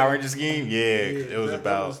wrote that. The Power Ranger scheme? Yeah, it was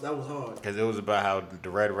about... That was hard. Because it was about how the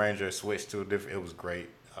Red Ranger switched to a different... It was great.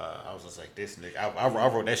 I was just like, this nigga... I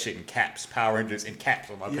wrote that shit in caps. Power Rangers in caps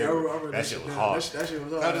on my paper. I wrote that shit was hard. That shit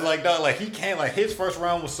was hard. I was just like, dog, like, he can't... Like, his first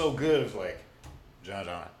round was so good. It was like, John,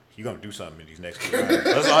 you gonna do something in these next 2 rounds.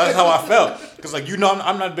 That's how I felt. Because, like, you know,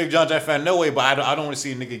 I'm not a big John fan no way, but I don't want to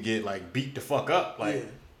see a nigga get, like, beat the fuck up. Like... Yeah.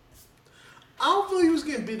 I don't feel like he was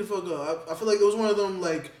getting beat the fuck up. I feel like it was one of them,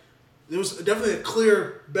 like, there was definitely a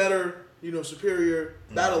clear, better, superior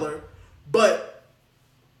battler. But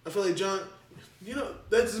I feel like John,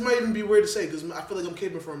 this might even be weird to say because I feel like I'm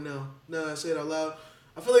caping for him now. Now that I say it out loud.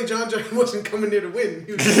 I feel like John wasn't coming there to win.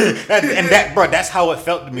 That's how it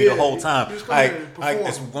felt to me the whole time. He was coming there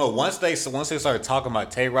to perform. Once they started talking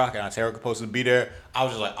about Tay Rock and how Tay Rock was supposed to be there, I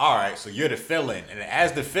was just like, all right, so you're the fill-in. And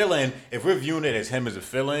as the fill-in, if we're viewing it as him as a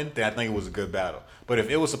fill-in, then I think it was a good battle. But if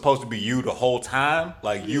it was supposed to be you the whole time,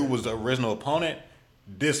 like you was the original opponent,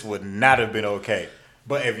 this would not have been okay.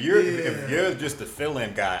 But if you're just the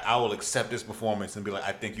fill-in guy, I will accept this performance and be like,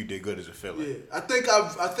 I think you did good as a fill-in. Yeah, I think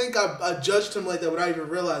I judged him like that without even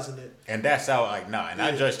realizing it. And that's how I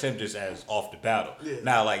judged him just as off the battle. Yeah.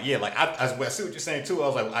 Now, I see what you're saying too. I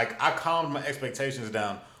was like I calmed my expectations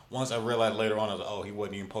down once I realized later on. I was like, oh, he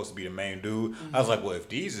wasn't even supposed to be the main dude. Mm-hmm. I was like, well, if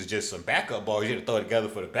these is just some backup balls you had to throw together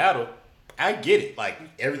for the battle, I get it. Like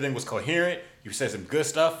everything was coherent. You said some good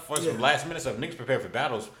stuff. Some last minute stuff. Niggas prepare for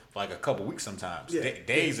battles for like a couple weeks sometimes. Yeah.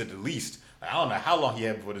 Days at the least. Like, I don't know how long he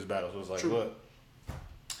had before this battle. So it was like, look,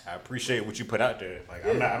 I appreciate what you put out there. Like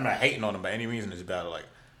I'm not hating on him by any means in this battle. Like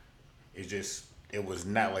it was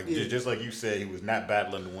not like just like you said, he was not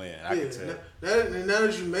battling to win. I can tell. Now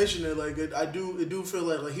that you mention it, like it do feel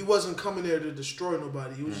like he wasn't coming there to destroy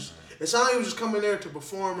nobody. He was just, it sounded like he was just coming there to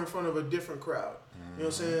perform in front of a different crowd. You know what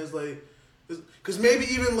I'm saying? It's like, because maybe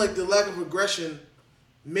even like the lack of aggression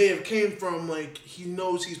may have came from like he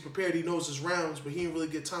knows he's prepared, he knows his rounds, but he didn't really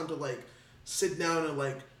get time to like sit down and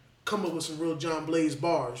like come up with some real John Blaze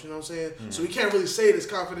bars. You know what I'm saying? So he can't really say it as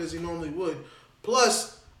confident as he normally would.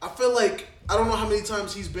 Plus, I feel like I don't know how many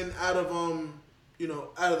times he's been out of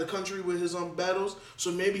the country with his battles,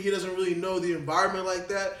 so maybe he doesn't really know the environment like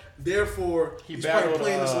that. Therefore, he's probably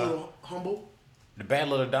playing this a little humble. The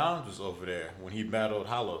Battle of the Dons was over there when he battled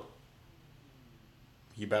Hollow.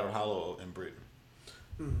 He battled Hollow in Britain.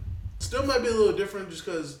 Still might be a little different just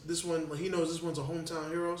because this one, like, he knows this one's a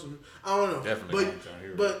hometown hero. So I don't know. Definitely hometown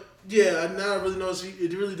hero. But yeah, now I really noticed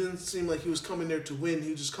it really didn't seem like he was coming there to win.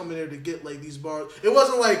 He was just coming there to get like these bars. It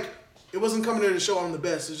wasn't coming there to show I'm the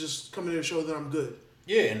best. It's just coming there to show that I'm good.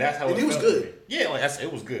 Yeah, and that's how he was good. Yeah, like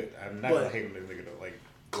it was good. I'm not gonna hate him, nigga though. Like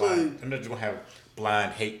blind. I'm not just gonna have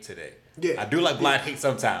blind hate today. Yeah, I do like blind hate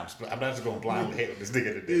sometimes, but I'm not just gonna blindly hate on this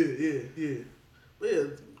nigga today. Yeah. But yeah,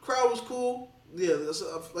 crowd was cool. Yeah,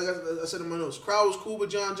 like I said in my notes, crowd was cool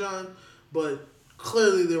with John, but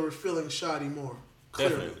clearly they were feeling Shotty more.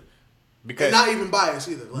 Clearly. Definitely. Because and not even biased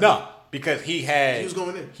either. Like, no, because he was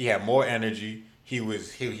going in. He had more energy. He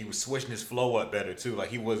was switching his flow up better too. Like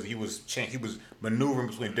he was maneuvering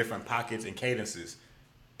between different pockets and cadences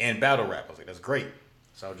in battle rap. I was like, that's great.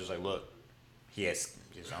 So I was just like, look, I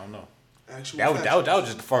don't know. That was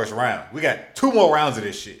just the first round. We got 2 more rounds of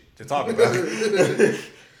this shit to talk about.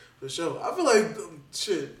 For sure. I feel like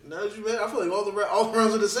now that you mentioned, I feel like all the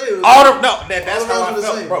rounds are the same. That's how I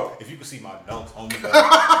felt, bro. If you could see my dunks, homie,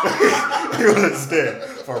 you understand.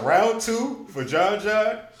 For round 2 for John,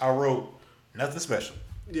 I wrote nothing special.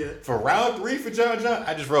 Yeah. For round 3 for John,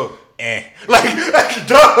 I just wrote like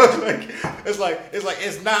dog.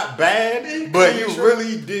 It's not bad, but you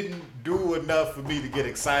really didn't do enough for me to get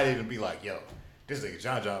excited and be like, yo, this nigga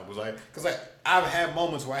John was like, because like I've had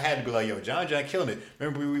moments where I had to be like, yo, John killing it.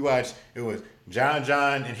 Remember we watched, it was John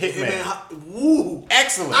and Hitman. Woo,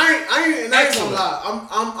 excellent. I ain't gonna lie.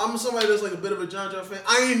 I'm somebody that's like a bit of a John fan.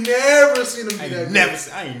 I ain't never seen him do that.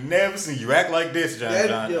 I ain't never seen you act like this, John.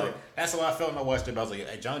 Like, that's how I felt when I watched it. I was like,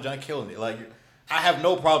 hey, John killing it. Like, I have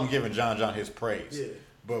no problem giving John his praise. Yeah.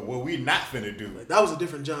 But what we not finna do... Like, that was a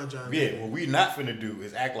different John. Yeah, what we not finna do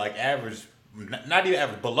is act like average, not even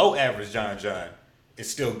average, below average John is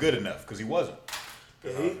still good enough, because he wasn't.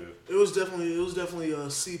 Yeah, it was definitely a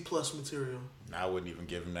C+ material. I wouldn't even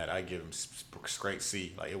give him that. I'd give him straight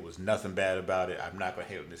C. Like, it was nothing bad about it. I'm not gonna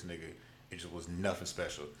hate on this nigga. It just was nothing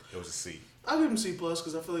special. It was a C. I'll give him C plus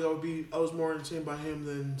because I feel like I was more entertained by him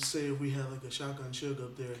than say if we had like a Shotgun Suge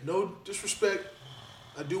up there. No disrespect,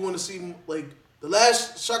 I do want to see like the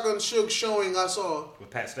last Shotgun Suge showing I saw With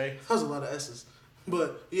Pat Stay? That was a lot of S's,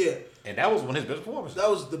 but yeah. And that was one of his best performances. That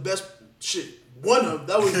was the best shit. That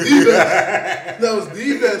was the best. That was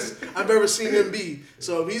the best I've ever seen him be.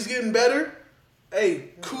 So if he's getting better, hey,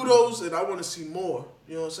 kudos, and I want to see more.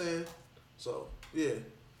 You know what I'm saying? So yeah,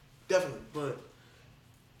 definitely. But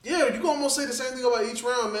yeah, you can almost say the same thing about each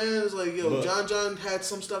round, man. It's like, yo, Look, John had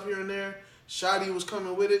some stuff here and there. Shotty was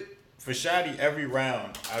coming with it. For Shotty, every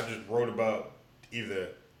round, I just wrote about either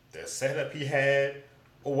the setup he had,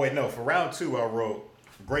 or wait, no, for round 2, I wrote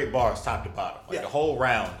great bars top to bottom. Like, the whole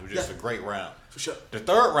round was just a great round. For sure. The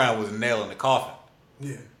third round was a nail in the coffin.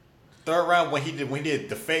 Yeah. Third round, when he did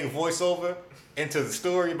the fake voiceover into the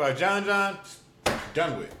story about John,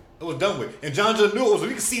 done with. It was done with. And John knew it was, we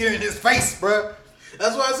could see it in his face, bruh.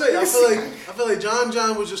 That's what I say. I feel like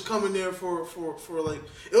John was just coming there for like,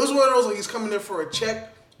 it was one of those like he's coming there for a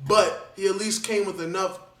check, but he at least came with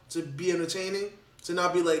enough to be entertaining, to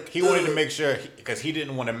not be like. He wanted to make sure, because he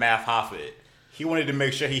didn't want to Math Hoffa it. He wanted to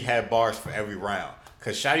make sure he had bars for every round.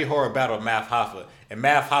 Because Shotty Horror battled Math Hoffa, and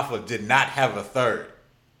Math Hoffa did not have a third.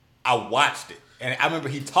 I watched it, and I remember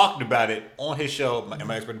he talked about it on his show. In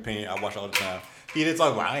my expert opinion, I watch all the time. He did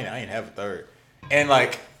talk about, I ain't have a third, and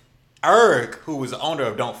like. Erg, who was the owner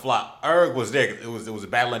of Don't Flop, Erg was there. It was a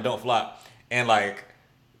battle in Don't Flop, and like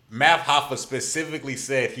Math Hoffa specifically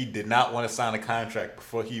said he did not want to sign a contract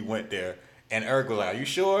before he went there, and Erg was like, "Are you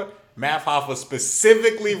sure?" Math Hoffa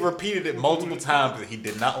specifically repeated it multiple times that he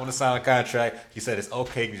did not want to sign a contract. He said, "It's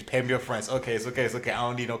okay, just pay me your friends. Okay, it's okay, it's okay. I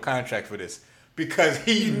don't need no contract for this." Because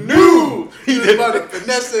he knew he was about to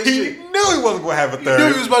finesse that shit. He knew he wasn't going to have a third. He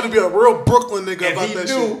knew he was about to be a real Brooklyn nigga and about he that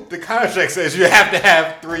knew shit. The contract says you have to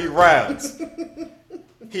have 3 rounds.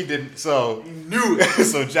 He didn't. So he knew it.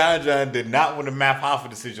 So John did not want to Math Hoffa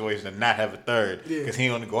the situation and not have a third because he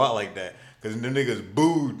didn't want to go out like that. Because them niggas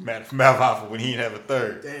booed Math Hoffa when he didn't have a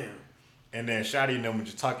third. Damn. And then Shotty and them were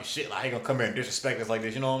just talking shit like, I ain't gonna come here and disrespect us like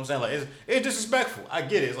this. You know what I'm saying? Like, it's disrespectful. I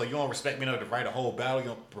get it. It's like, you don't respect me enough to write a whole battle. You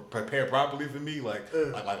don't prepare properly for me. Like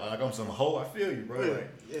I'm some hoe. I feel you, bro.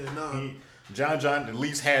 John at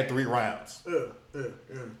least had 3 rounds. Yeah.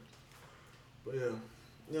 But yeah, you know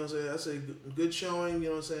what I'm saying? I say good showing.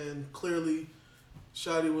 You know what I'm saying? Clearly,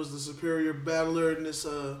 Shotty was the superior battler in this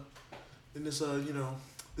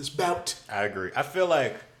this bout. I agree. I feel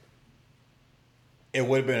like it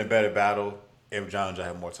would have been a better battle if John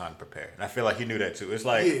had more time to prepare. And I feel like he knew that too. It's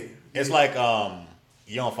like like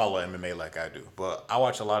you don't follow MMA like I do, but I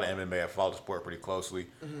watch a lot of MMA. I follow the sport pretty closely.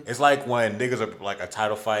 Mm-hmm. It's like when niggas are like a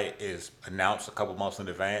title fight is announced a couple months in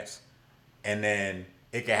advance, and then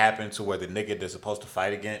it can happen to where the nigga they're supposed to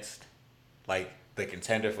fight against, like the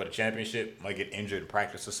contender for the championship, might get injured in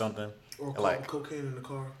practice or something. Or like cocaine in the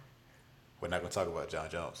car. We're not gonna talk about John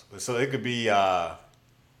Jones. So it could be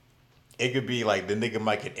like the nigga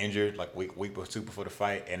might get injured like week or 2 before the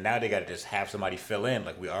fight, and now they gotta just have somebody fill in.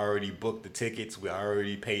 Like we already booked the tickets, we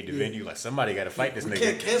already paid the venue. Like somebody gotta fight this nigga.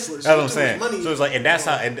 Can't cancel it. That's what I'm saying. So it's like, and that's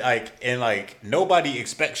how, and nobody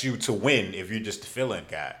expects you to win if you're just a fill-in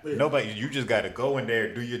guy. Yeah. Nobody, you just gotta go in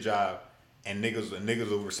there, do your job, and niggas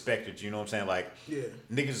will respect it. You know what I'm saying? Like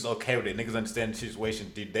niggas is okay with it. Niggas understand the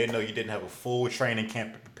situation. They know you didn't have a full training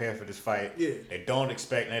camp to prepare for this fight. Yeah. They don't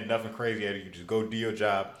expect nothing crazy out of you. You just go do your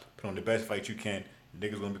job. Put on the best fight you can.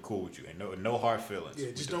 Niggas gonna be cool with you, and no hard feelings.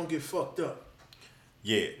 Yeah, just don't get fucked up.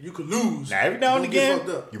 Yeah, you could lose. Now every now and again,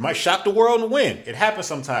 you might shock the world and win. It happens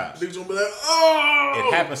sometimes. Niggas gonna be like, oh.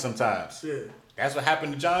 It happens sometimes. Yeah, that's what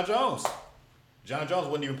happened to John Jones. John Jones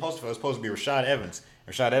wasn't even supposed to. It was supposed to be Rashad Evans.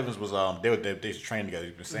 Rashad Evans was they used to train together.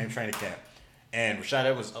 He was in the same training camp, and Rashad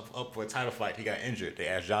Evans up for a title fight. He got injured. They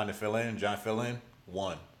asked John to fill in. John filled in,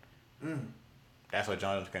 won. That's why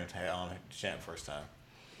John came to on the champ first time.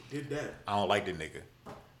 Did that. I don't like the nigga.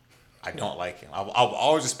 I don't like him. I've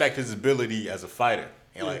always respect his ability as a fighter.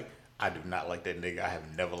 And like, I do not like that nigga. I have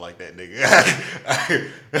never liked that nigga.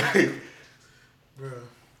 Bro.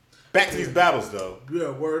 Back to these battles though.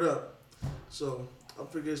 Yeah, word up. So I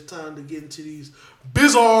figure it's time to get into these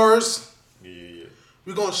bizarres. Yeah.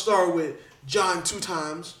 We're gonna start with John 2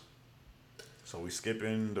 times. So we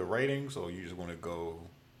skipping the ratings, or you just want to go?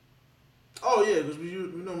 Oh yeah, because we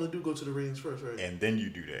normally do go to the ratings first, right? And then you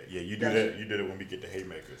do that. Yeah, you do that. You did it when we get the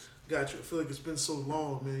haymakers. Gotcha. I feel like it's been so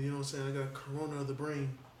long, man. You know what I'm saying? I got corona of the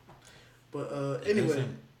brain. But It anyway.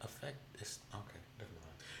 doesn't affect this. Okay, never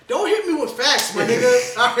mind. Don't hit me with facts, my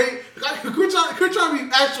nigga. All right, quit trying to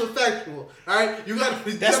be actual factual. All right,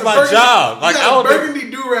 That's my job. Like, you got a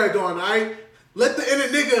burgundy do-rag on. All right, let the inner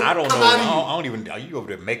nigga I don't come know. out of you. I don't even. Are you over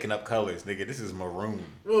there making up colors, nigga? This is maroon.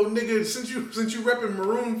 Well, nigga, since you repping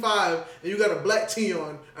Maroon 5 and you got a black tee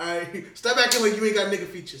on, all right, stop acting like you ain't got nigga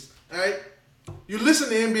features. All right, you listen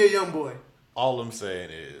to NBA YoungBoy. All I'm saying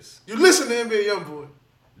is, You listen to NBA YoungBoy.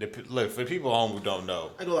 look, for people at home who don't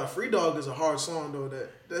know, I go like Free Dog is a hard song though.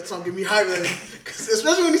 That song get me hyped,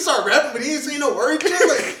 especially when he start rapping, but he ain't saying no words.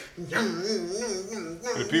 Like,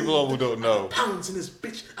 for the people at home who don't know, pounds in this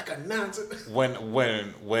bitch. I got nines.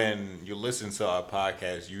 when you listen to our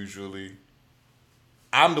podcast, usually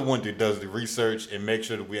I'm the one that does the research and make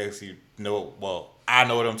sure that we actually know. Well, I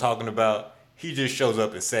know what I'm talking about. He just shows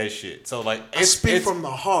up and says shit. So like, I speak from the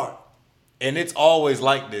heart. And it's always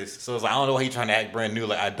like this. So it's like, I don't know why he's trying to act brand new.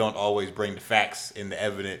 Like, I don't always bring the facts and the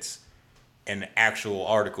evidence and the actual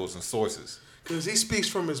articles and sources. Because he speaks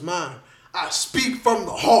from his mind. I speak from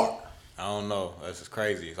the heart. I don't know. That's just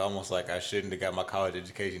crazy. It's almost like I shouldn't have got my college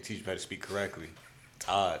education teach me how to speak correctly. It's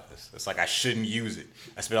odd. It's like I shouldn't use it.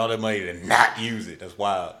 I spent all that money to not use it. That's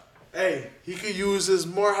wild. Hey, he could use his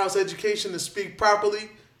Morehouse education to speak properly.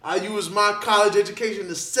 I use my college education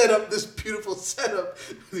to set up this beautiful setup.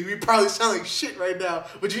 We probably sound like shit right now.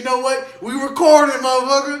 But you know what? We recording,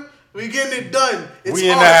 motherfucker. We getting it done. It's we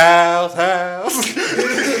in art. the house.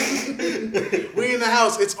 We in the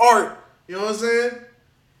house. It's art. You know what I'm saying?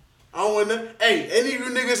 I don't want to. Hey, any of you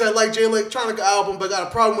niggas that like Jay Electronica album but got a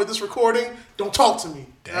problem with this recording, don't talk to me.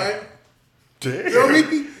 Damn. All right? Damn. You know what I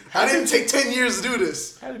mean? I didn't take 10 years to do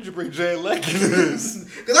this. How did you bring Jay Elect into this?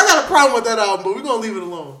 Because I got a problem with that album, but we're going to leave it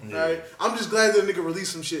alone. Yeah. All right? I'm just glad that nigga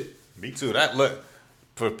released some shit. Me too. That look,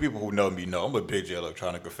 for people who know me, I'm a big Jay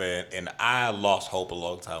Electronica fan, and I lost hope a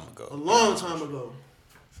long time ago. A long time ago.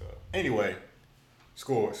 So anyway,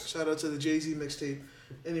 scores. Shout out to the Jay-Z mixtape.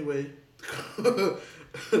 Anyway.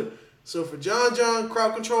 So for John,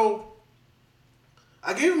 Crowd Control,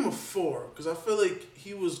 I gave him a 4 because I feel like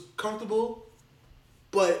he was comfortable,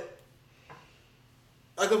 but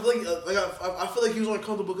I feel like he was only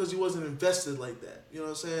comfortable because he wasn't invested like that. You know what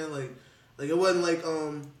I'm saying? Like it wasn't like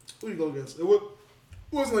who do you go against? It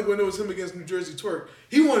wasn't like when it was him against New Jersey Twerk.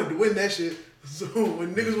 He wanted to win that shit. So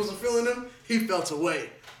when niggas wasn't feeling him, he felt away.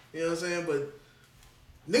 You know what I'm saying? But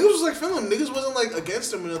niggas was like feeling him. Niggas wasn't like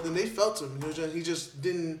against him or nothing. They felt him. You know, he just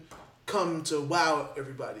didn't come to wow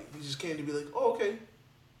everybody. He just came to be like, oh, okay,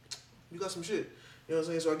 you got some shit. You know what I'm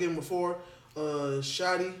saying? So I gave him a 4.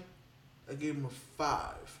 Shotty, I gave him a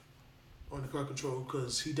 5 on the crowd control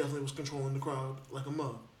because he definitely was controlling the crowd like a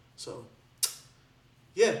mug. So,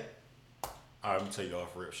 yeah. All right, I'm gonna tell you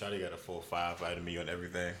off rip. Shotty got a 4-5 out of me on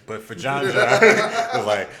everything. But for John, it was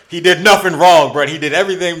like, he did nothing wrong, bro. He did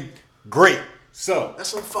everything great. So That's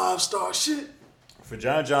some 5-star shit. for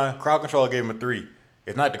John, crowd control, I gave him a 3.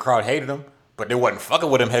 It's not the crowd hated him, but they wasn't fucking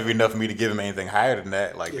with him heavy enough for me to give him anything higher than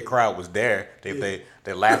that. Like, the crowd was there. They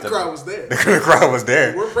laughed The at crowd was there. The crowd was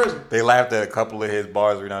there. They were present. They laughed at a couple of his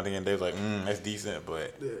bars every now and then. They was like, that's decent,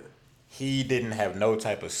 but Yeah. he didn't have no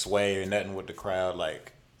type of sway or nothing with the crowd.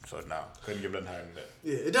 Like, so no, couldn't give nothing higher than that.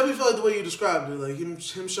 Yeah, it definitely felt like the way you described it. Like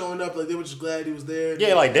him showing up, like they were just glad he was there.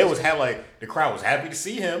 Yeah, like they was the crowd was happy to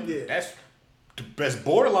see him. Yeah. That's the best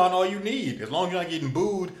borderline all you need. As long as you're not getting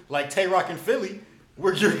booed like Tay-Rock in Philly,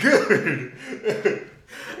 you're good.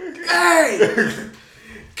 Hey!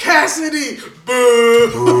 Cassidy! Boo!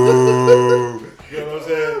 You know what I'm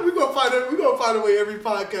saying? We're gonna find a way every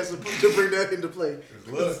podcast to bring that into play.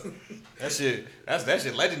 Look, that shit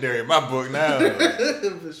legendary in my book now.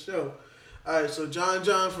 For sure. Alright, so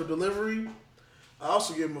John for delivery, I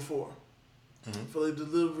also give him a 4. I feel like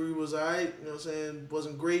delivery was alright, you know what I'm saying?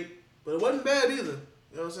 Wasn't great, but it wasn't bad either.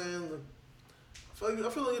 You know what I'm saying? Like, I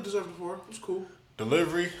feel like he deserved a 4. It was cool.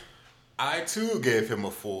 Delivery, I too gave him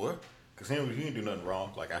a 4 because he didn't do nothing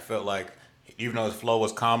wrong. Like I felt like even though his flow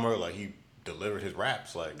was calmer, like he delivered his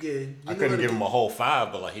raps. Like I couldn't give him a whole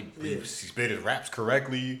 5, but like he spit his raps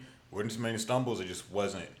correctly. Wasn't too many stumbles. It just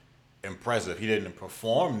wasn't impressive. He didn't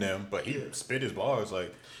perform them, but he spit his bars.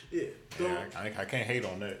 Like I can't hate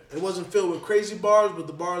on that. It wasn't filled with crazy bars, but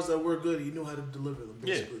the bars that were good, he knew how to deliver them.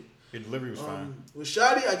 Basically, his delivery was fine. With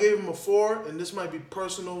Shotty, I gave him a 4, and this might be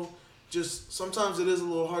personal. Just sometimes it is a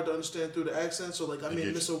little hard to understand through the accent, so like I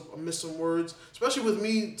may miss some words, especially with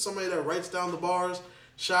me, somebody that writes down the bars.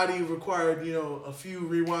 Shotty required a few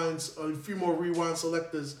more rewind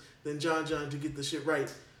selectors than John to get the shit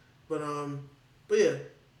right. But yeah,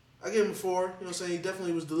 I gave him a 4. You know what I'm saying? He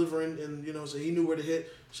definitely was delivering, and so he knew where to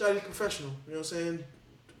hit. Shotty's professional. You know what I'm saying?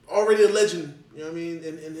 Already a legend. You know what I mean?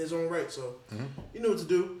 In his own right, so he knew what to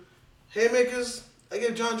do. Haymakers, I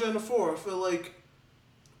gave John John a 4. I feel like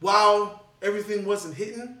while everything wasn't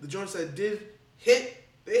hitting, the joints that did hit,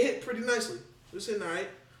 they hit pretty nicely. It was hitting all right.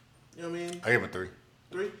 You know what I mean? I gave him a 3.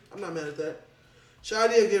 3? I'm not mad at that.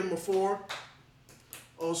 Shadi, I gave him a 4.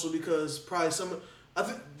 Also because probably I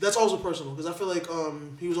think that's also personal because I feel like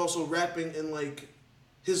he was also rapping in like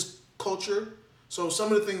his culture, so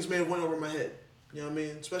some of the things may have went over my head. You know what I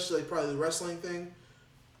mean? Especially like probably the wrestling thing.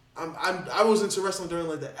 I was into wrestling during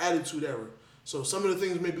like the Attitude Era, so some of the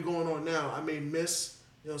things may be going on now I may miss.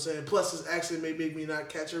 You know what I'm saying? Plus his accent may make me not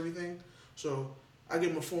catch everything, so I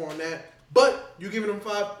give him a 4 on that. But you giving him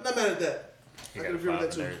 5? Not mad at that. I could agree with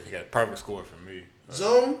that too. He got a perfect score from me.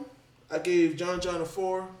 Zone, I gave John John a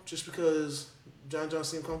 4 just because John John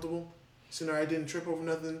seemed comfortable. Seemed I didn't trip over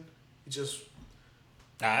nothing. He just.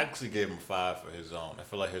 I actually gave him a 5 for his own. I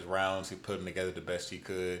feel like his rounds, he put them together the best he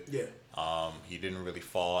could. Yeah. He didn't really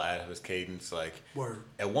fall out of his cadence. Like Word.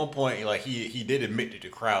 At one point, like he did admit that the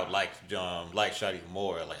crowd liked Shotty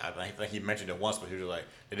more. Like I think he mentioned it once, but he was like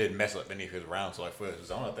it didn't mess up any of his rounds. So like for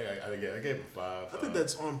his own, I think I gave him 5. I think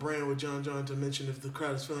that's on brand with John John to mention if the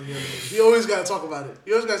crowd is feeling the other way. He always got to talk about it.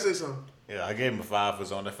 He always got to say something. Yeah, I gave him a 5 for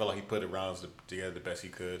his own. I felt like he put the rounds together the best he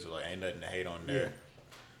could. So like ain't nothing to hate on there. Yeah.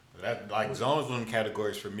 That like zones one of them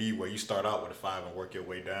categories for me where you start out with a 5 and work your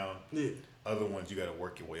way down. Yeah. Other ones you got to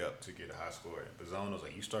work your way up to get a high score. But zone was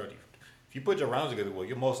like if you put your rounds together, well,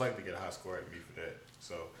 you're most likely to get a high score at me for that.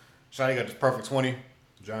 So Shotty got this perfect 20.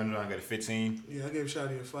 John got a 15. Yeah, I gave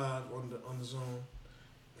Shotty a 5 on the zone.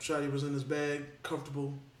 Shotty was in his bag,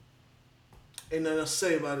 comfortable. Ain't nothing else to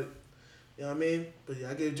say about it. You know what I mean? But yeah,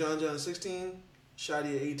 I gave John a 16,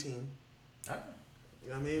 Shotty a 18. All right. You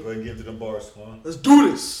know what I mean? Go ahead and give to them bars, come on. Let's do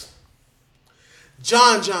this.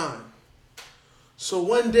 John. So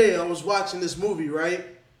one day I was watching this movie, right?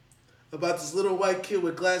 About this little white kid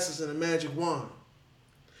with glasses and a magic wand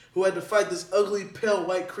who had to fight this ugly, pale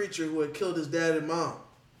white creature who had killed his dad and mom.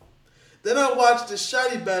 Then I watched this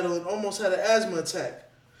Shotty battle and almost had an asthma attack.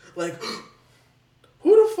 Like,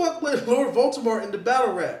 who the fuck let Lord Voldemort in the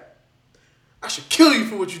battle rap? I should kill you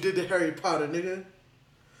for what you did to Harry Potter, nigga.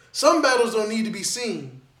 Some battles don't need to be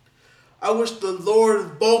seen. I wish the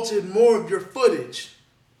Lord bolted more of your footage.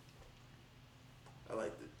 I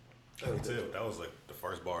liked it. I can tell. That was like the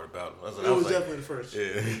first bar of the battle. It was definitely the first. Yeah.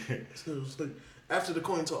 It was like after the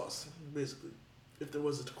coin toss, basically. If there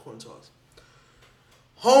was a coin toss.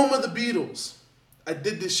 Home of the Beatles. I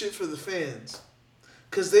did this shit for the fans.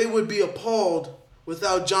 Because they would be appalled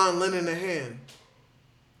without John Lennon in hand.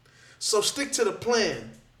 So stick to the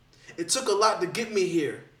plan. It took a lot to get me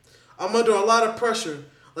here. I'm under a lot of pressure,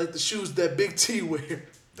 like the shoes that Big T wear.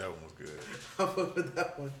 That one was good. I fuck with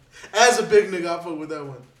that one. As a big nigga, I fuck with that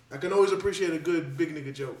one. I can always appreciate a good big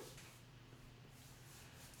nigga joke.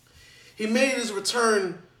 He made his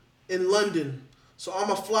return in London, so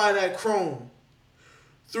I'ma fly that chrome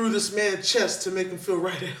through this man's chest to make him feel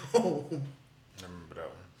right at home. I remember that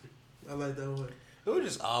one. I like that one. It was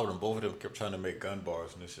just odd when both of them kept trying to make gun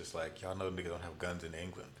bars, and it's just like, y'all know niggas don't have guns in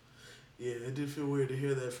England. Yeah, it did feel weird to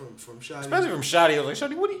hear that from Shotty. Especially from Shotty. I was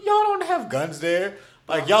like, Shotty, y'all don't have guns there?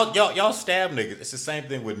 Like, y'all stab niggas. It's the same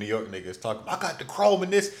thing with New York niggas talking, I got the chrome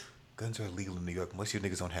in this. Guns are illegal in New York. Most of you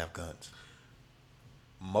niggas don't have guns.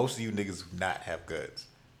 Most of you niggas do not have guns.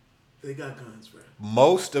 They got guns, bro.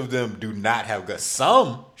 Most of them do not have guns.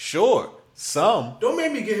 Some, sure. Some. Don't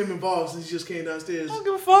make me get him involved since he just came downstairs. I don't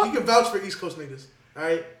give a fuck. He can vouch for East Coast niggas,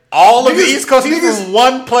 alright? All of the East Coast, he's from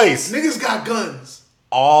one place. Niggas got guns.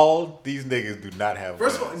 All these niggas do not have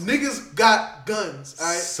First guns. of all, niggas got guns,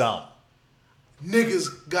 alright? Some.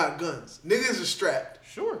 Niggas got guns. Niggas are strapped.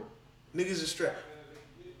 Sure. Niggas are strapped.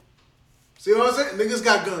 See what I'm saying? Niggas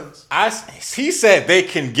got guns. He said they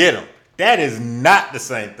can get them. That is not the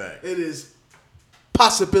same thing. It is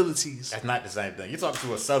possibilities. That's not the same thing. You talking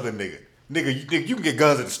to a southern nigga. Nigga, you can get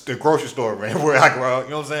guns at the grocery store, man. Where I grow up,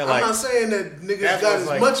 you know what I'm saying? Like, I'm not saying that niggas got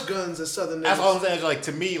as much guns as southern niggas. That's all I'm saying. It's like,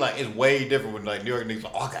 to me, like, it's way different when like New York niggas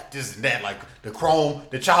like, oh, I got this and that, like the chrome,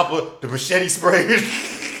 the chopper, the machete spray.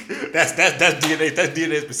 that's DNA. That's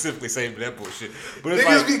DNA specifically saying that bullshit. But it's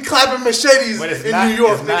niggas like, be clapping machetes in New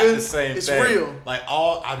York, it's nigga. not the same it's thing. real. Like,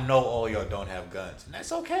 I know all y'all don't have guns, and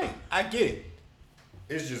that's okay. I get it.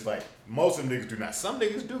 It's just like most of them niggas do not. Some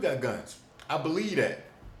niggas do got guns. I believe that.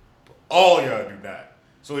 All y'all do not.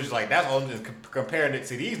 So it's just like, that's all I'm just comparing it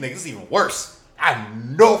to these niggas. It's even worse. I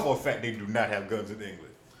know for a fact they do not have guns in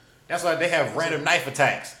England. That's why they have random knife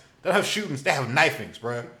attacks. They don't have shootings. They have knifings,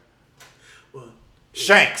 bro. Well,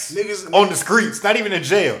 shanks. Niggas on the streets. Not even in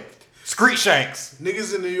jail. Street shanks.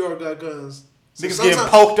 Niggas in New York got guns. Niggas getting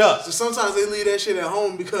poked up. So sometimes they leave that shit at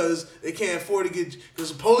home because they can't afford to get.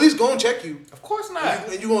 Because the police gonna check you. Of course not.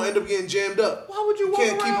 And you gonna end up getting jammed up. Why would you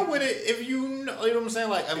walk around with it if you know what I'm saying?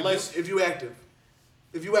 Like, unless if you active,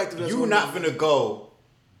 that's you not gonna go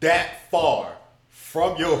that far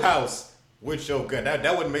from your house with your gun.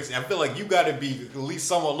 That wouldn't make sense. I feel like you got to be at least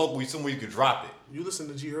somewhere local, somewhere you can drop it. You listen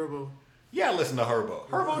to G Herbo. Yeah, I listen to Herbo.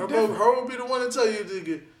 Herbo be the one to tell you to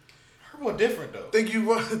get. Herbo different though. Think you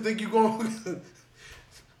going?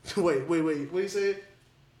 Wait. What do you say?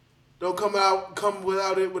 Don't come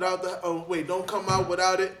without it. Don't come out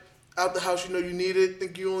without it. Out the house, you know you need it.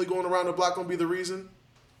 Think you only going around the block gonna be the reason?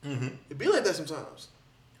 Mm-hmm. It be like that sometimes.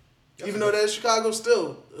 Even though that's Chicago,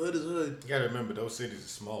 still hood is hood. You gotta remember those cities are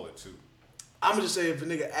smaller too. I'm gonna just say if a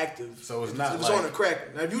nigga active, so it's if it's on a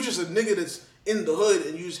crack. Now if you just a nigga that's in the hood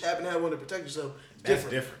and you just happen to have one to protect yourself, it's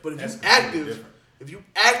different. But if you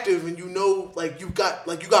active and you know like you got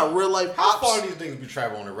real life. How far do these niggas be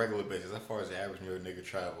traveling on a regular basis? How far is the average nigga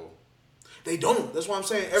travel? They don't. That's what I'm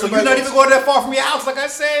saying. So you're not even going that far from your house, like I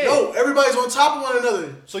said. No, everybody's on top of one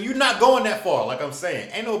another. So you're not going that far, like I'm saying.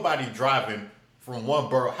 Ain't nobody driving from one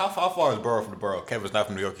borough. How far is borough from the borough? Kevin's not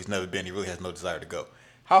from New York. He's never been. He really has no desire to go.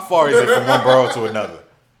 How far is it from one borough to another?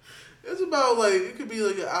 It's about it could be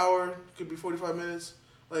like an hour. It could be 45 minutes.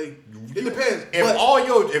 Like it depends.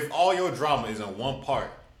 If all your drama is in one part,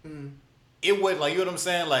 it would you know what I'm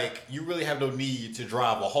saying? Like you really have no need to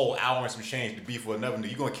drive a whole hour and some change to beef with another nigga.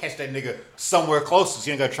 You're gonna catch that nigga somewhere closer, so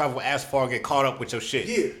you ain't gotta travel as far and get caught up with your shit.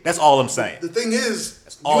 Yeah, that's all I'm saying. The thing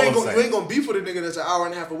is, you ain't gonna beef with a nigga that's an hour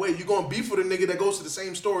and a half away. You gonna beef with a nigga that goes to the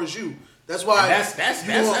same store as you. That's why.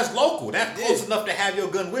 That's local. That's close enough to have your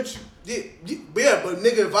gun with you. Yeah, but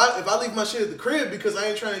nigga, if I leave my shit at the crib because I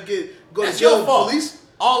ain't trying to go that's to jail your fault. Police.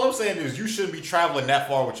 All I'm saying is you shouldn't be traveling that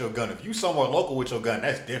far with your gun. If you somewhere local with your gun,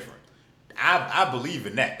 that's different. I believe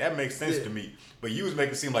in that. That makes sense to me. But you was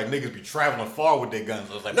making it seem like niggas be traveling far with their guns.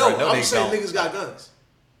 I was like, no, I'm saying niggas got guns.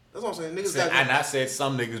 That's what I'm saying. Niggas got guns. And I said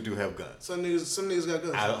some niggas do have guns. Some niggas got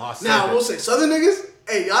guns. Now I will say Southern niggas.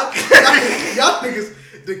 Hey, y'all niggas.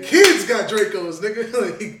 The kids got Dracos,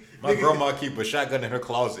 nigga. My grandma keep a shotgun in her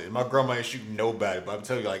closet. My grandma ain't shooting nobody. But I'm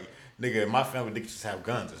telling you, nigga, in my family, niggas just have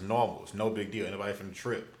guns. It's normal. It's no big deal. Anybody from the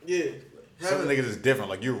trip. Yeah. Some niggas is different.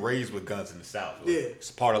 Like you're raised with guns in the South. Yeah, it's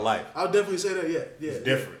a part of life. I'll definitely say that. Yeah. It's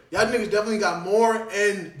different. Y'all niggas definitely got more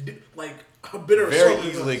and a bitter. Very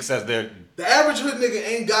easily accessible. The average hood nigga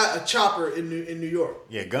ain't got a chopper in New York.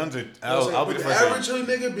 Yeah, guns are. I'll be the first. The average hood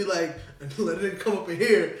nigga be like, let a nigga come up in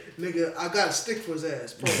here, nigga. I got a stick for his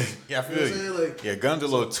ass. Yeah, I feel you. Guns are a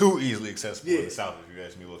little too easily accessible in the South. If you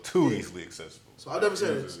ask me, a little too easily accessible. So I'll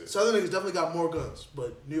definitely say Southern niggas definitely got more guns,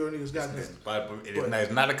 but New York niggas got guns.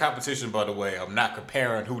 It's not a competition, by the way. I'm not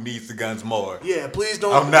comparing who needs the guns more. Yeah, please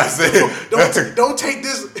don't. I'm not saying. Don't take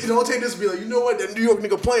this. Don't take this. And be like, you know what? That New York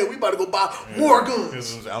nigga playing. We about to go buy more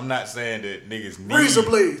guns. I'm not saying that niggas need razor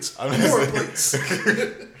blades, more blades.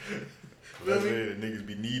 I'm not saying that niggas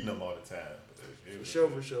be needing them all the time.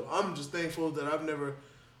 For sure. I'm just thankful that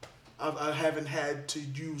I haven't had to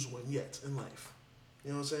use one yet in life.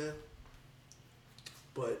 You know what I'm saying?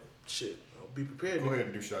 But shit, I'll be prepared. Go ahead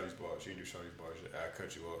and do Shawty's bars. You do Shawty's bars. I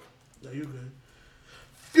cut you off. No, you good.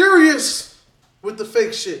 Furious with the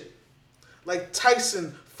fake shit, like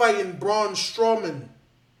Tyson fighting Braun Strowman.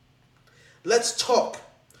 Let's talk.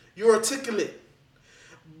 You're articulate,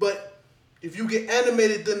 but if you get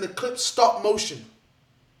animated, then the clip stop motion.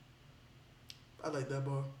 I like that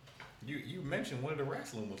bar. You mentioned one of the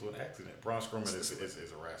wrestling was an accident. Braun Strowman is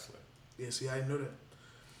a wrestler. Yeah, see, I didn't know that.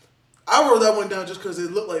 I wrote that one down just because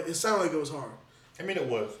it sounded like it was hard. I mean, it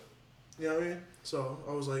was. You know what I mean? So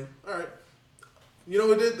I was like, all right. You know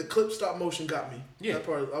what it did? The clip stop motion got me. Yeah. That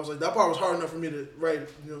part, I was like, that part was hard enough for me to write.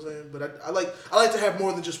 You know what I'm saying? But I like to have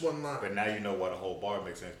more than just one line. But now you know why the whole bar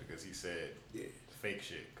makes sense because he said fake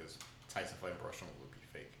shit because Tyson fighting Braun Strowman would be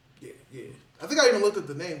fake. Yeah. I think I even looked at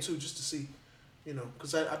the name too just to see,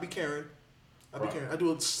 because I be caring. I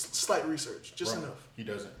do a slight research, just enough. He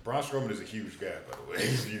doesn't. Braun Strowman is a huge guy, by the way.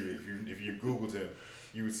 if you Googled him,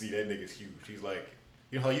 you would see that nigga's huge. He's like,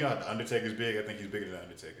 you know how the Undertaker's big? I think he's bigger than the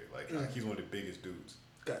Undertaker. Like he's one of the biggest dudes.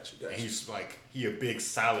 Gotcha. And he's like, he a big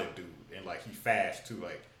solid dude, and like he fast too.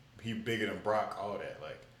 Like he bigger than Brock, all that.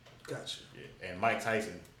 Like, gotcha. Yeah. And Mike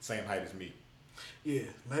Tyson, same height as me. Yeah,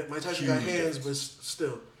 Mike Tyson got hands, but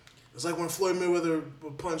still. It's like when Floyd Mayweather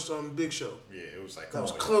punched Big Show. Yeah, it was like that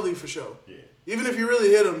was clearly for show. Yeah. Even if you really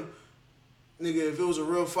hit him, nigga, if it was a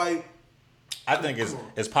real fight. I think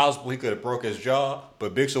it's possible he could have broke his jaw,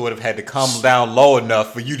 but Big Show would have had to come down low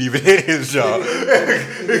enough for you to even hit his jaw.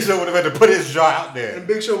 Big Show would have had to put his jaw out there. And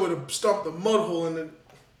Big Show would have stomped the mud hole in the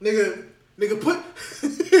nigga put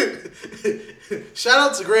Shout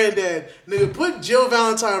out to Granddad. Nigga, put Jill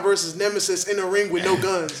Valentine versus Nemesis in a ring with no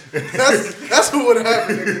guns. That's what would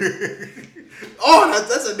happen, nigga. Oh,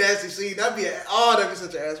 that's a nasty scene. That'd be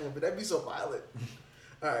such an ass whooping. That'd be so violent.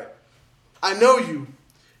 Alright. I know you.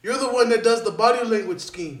 You're the one that does the body language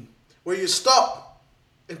scheme, where you stop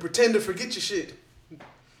and pretend to forget your shit.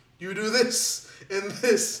 You do this and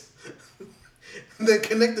this, and then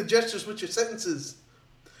connect the gestures with your sentences.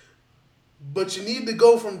 But you need to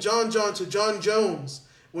go from John to John Jones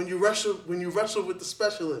when you wrestle with the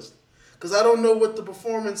specialist. Because I don't know what the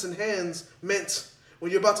performance in hands meant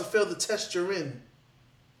when you're about to fail the test you're in.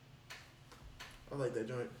 I like that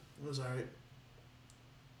joint. It was alright.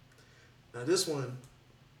 Now this one,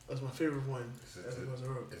 that's my favorite one. Is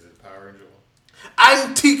it Power Ranger one?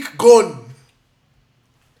 Antique gun.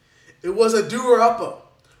 It was a doer-upper.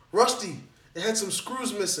 Rusty. It had some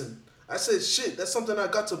screws missing. I said, shit, that's something I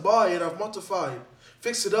got to buy and I've modified.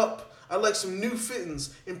 Fix it up. I like some new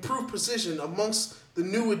fittings. Improved precision amongst the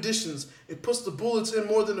new additions. It puts the bullets in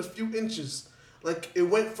more than a few inches. Like it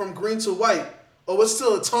went from green to white. Oh, it's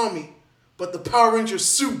still a Tommy. But the Power Ranger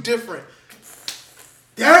suit different.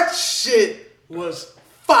 That shit was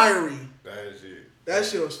fiery. That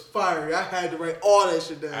shit was fiery. I had to write all that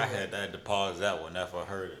shit down. I had to pause that one after I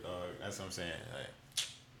heard it, dog. That's what I'm saying. Like,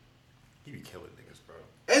 he be killing niggas, bro.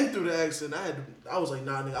 And through the accent, I was like,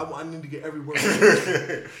 nah, nigga, I need to get every word.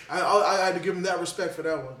 I had to give him that respect for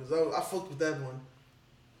that one because I fucked with that one.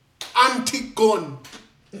 Antique gun.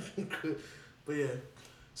 But yeah,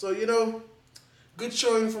 so good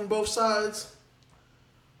showing from both sides.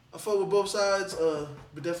 I fuck with both sides,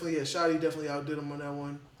 but definitely, Shotty definitely outdid him on that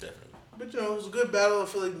one. Definitely. But it was a good battle. I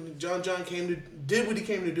feel like John did what he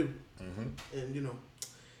came to do, and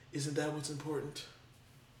isn't that what's important?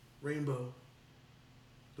 Rainbow.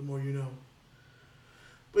 The more you know.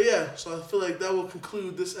 But yeah, so I feel like that will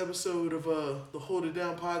conclude this episode of the Hold It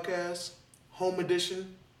Down podcast, home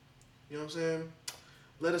edition. You know what I'm saying?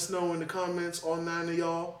 Let us know in the comments, all 9 of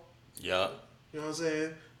y'all. Yeah. You know what I'm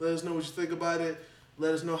saying? Let us know what you think about it.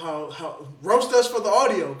 Let us know how roast us for the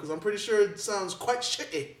audio, because I'm pretty sure it sounds quite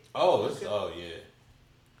shitty. Oh, yeah.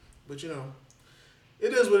 But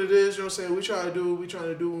it is what it is. You know what I'm saying? We try to do what we trying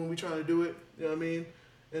to do when we trying to do it. You know what I mean?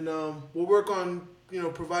 And we'll work on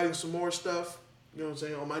providing some more stuff. You know what I'm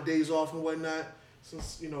saying? On my days off and whatnot.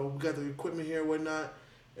 Since we got the equipment here and whatnot.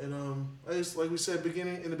 And I just like we said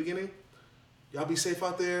in the beginning, y'all be safe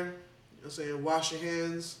out there. You know what I'm saying? Wash your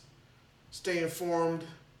hands. Stay informed.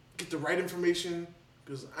 Get the right information.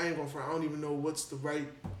 Because I ain't gonna front. I don't even know what's the right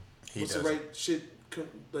shit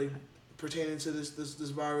like pertaining to this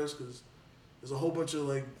virus. Because there's a whole bunch of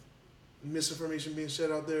like misinformation being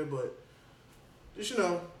shed out there. But just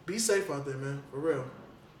be safe out there, man. For real.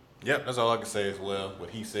 Yep, that's all I can say as well. What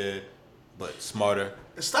he said, but smarter.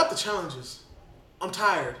 And stop the challenges. I'm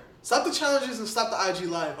tired. Stop the challenges and stop the IG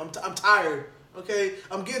live. I'm tired. Okay,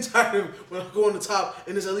 I'm getting tired of when I go on the top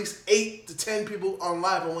and there's at least 8 to 10 people on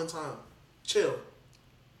live at one time. Chill.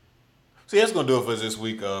 So that's going to do it for us this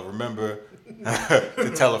week. Remember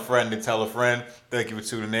to tell a friend. Thank you for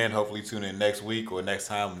tuning in. Hopefully tune in next week or next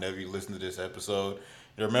time whenever you listen to this episode.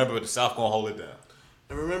 And remember, the South going to hold it down.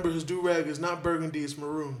 And remember, his do-rag is not burgundy, it's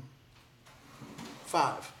maroon.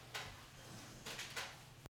 5.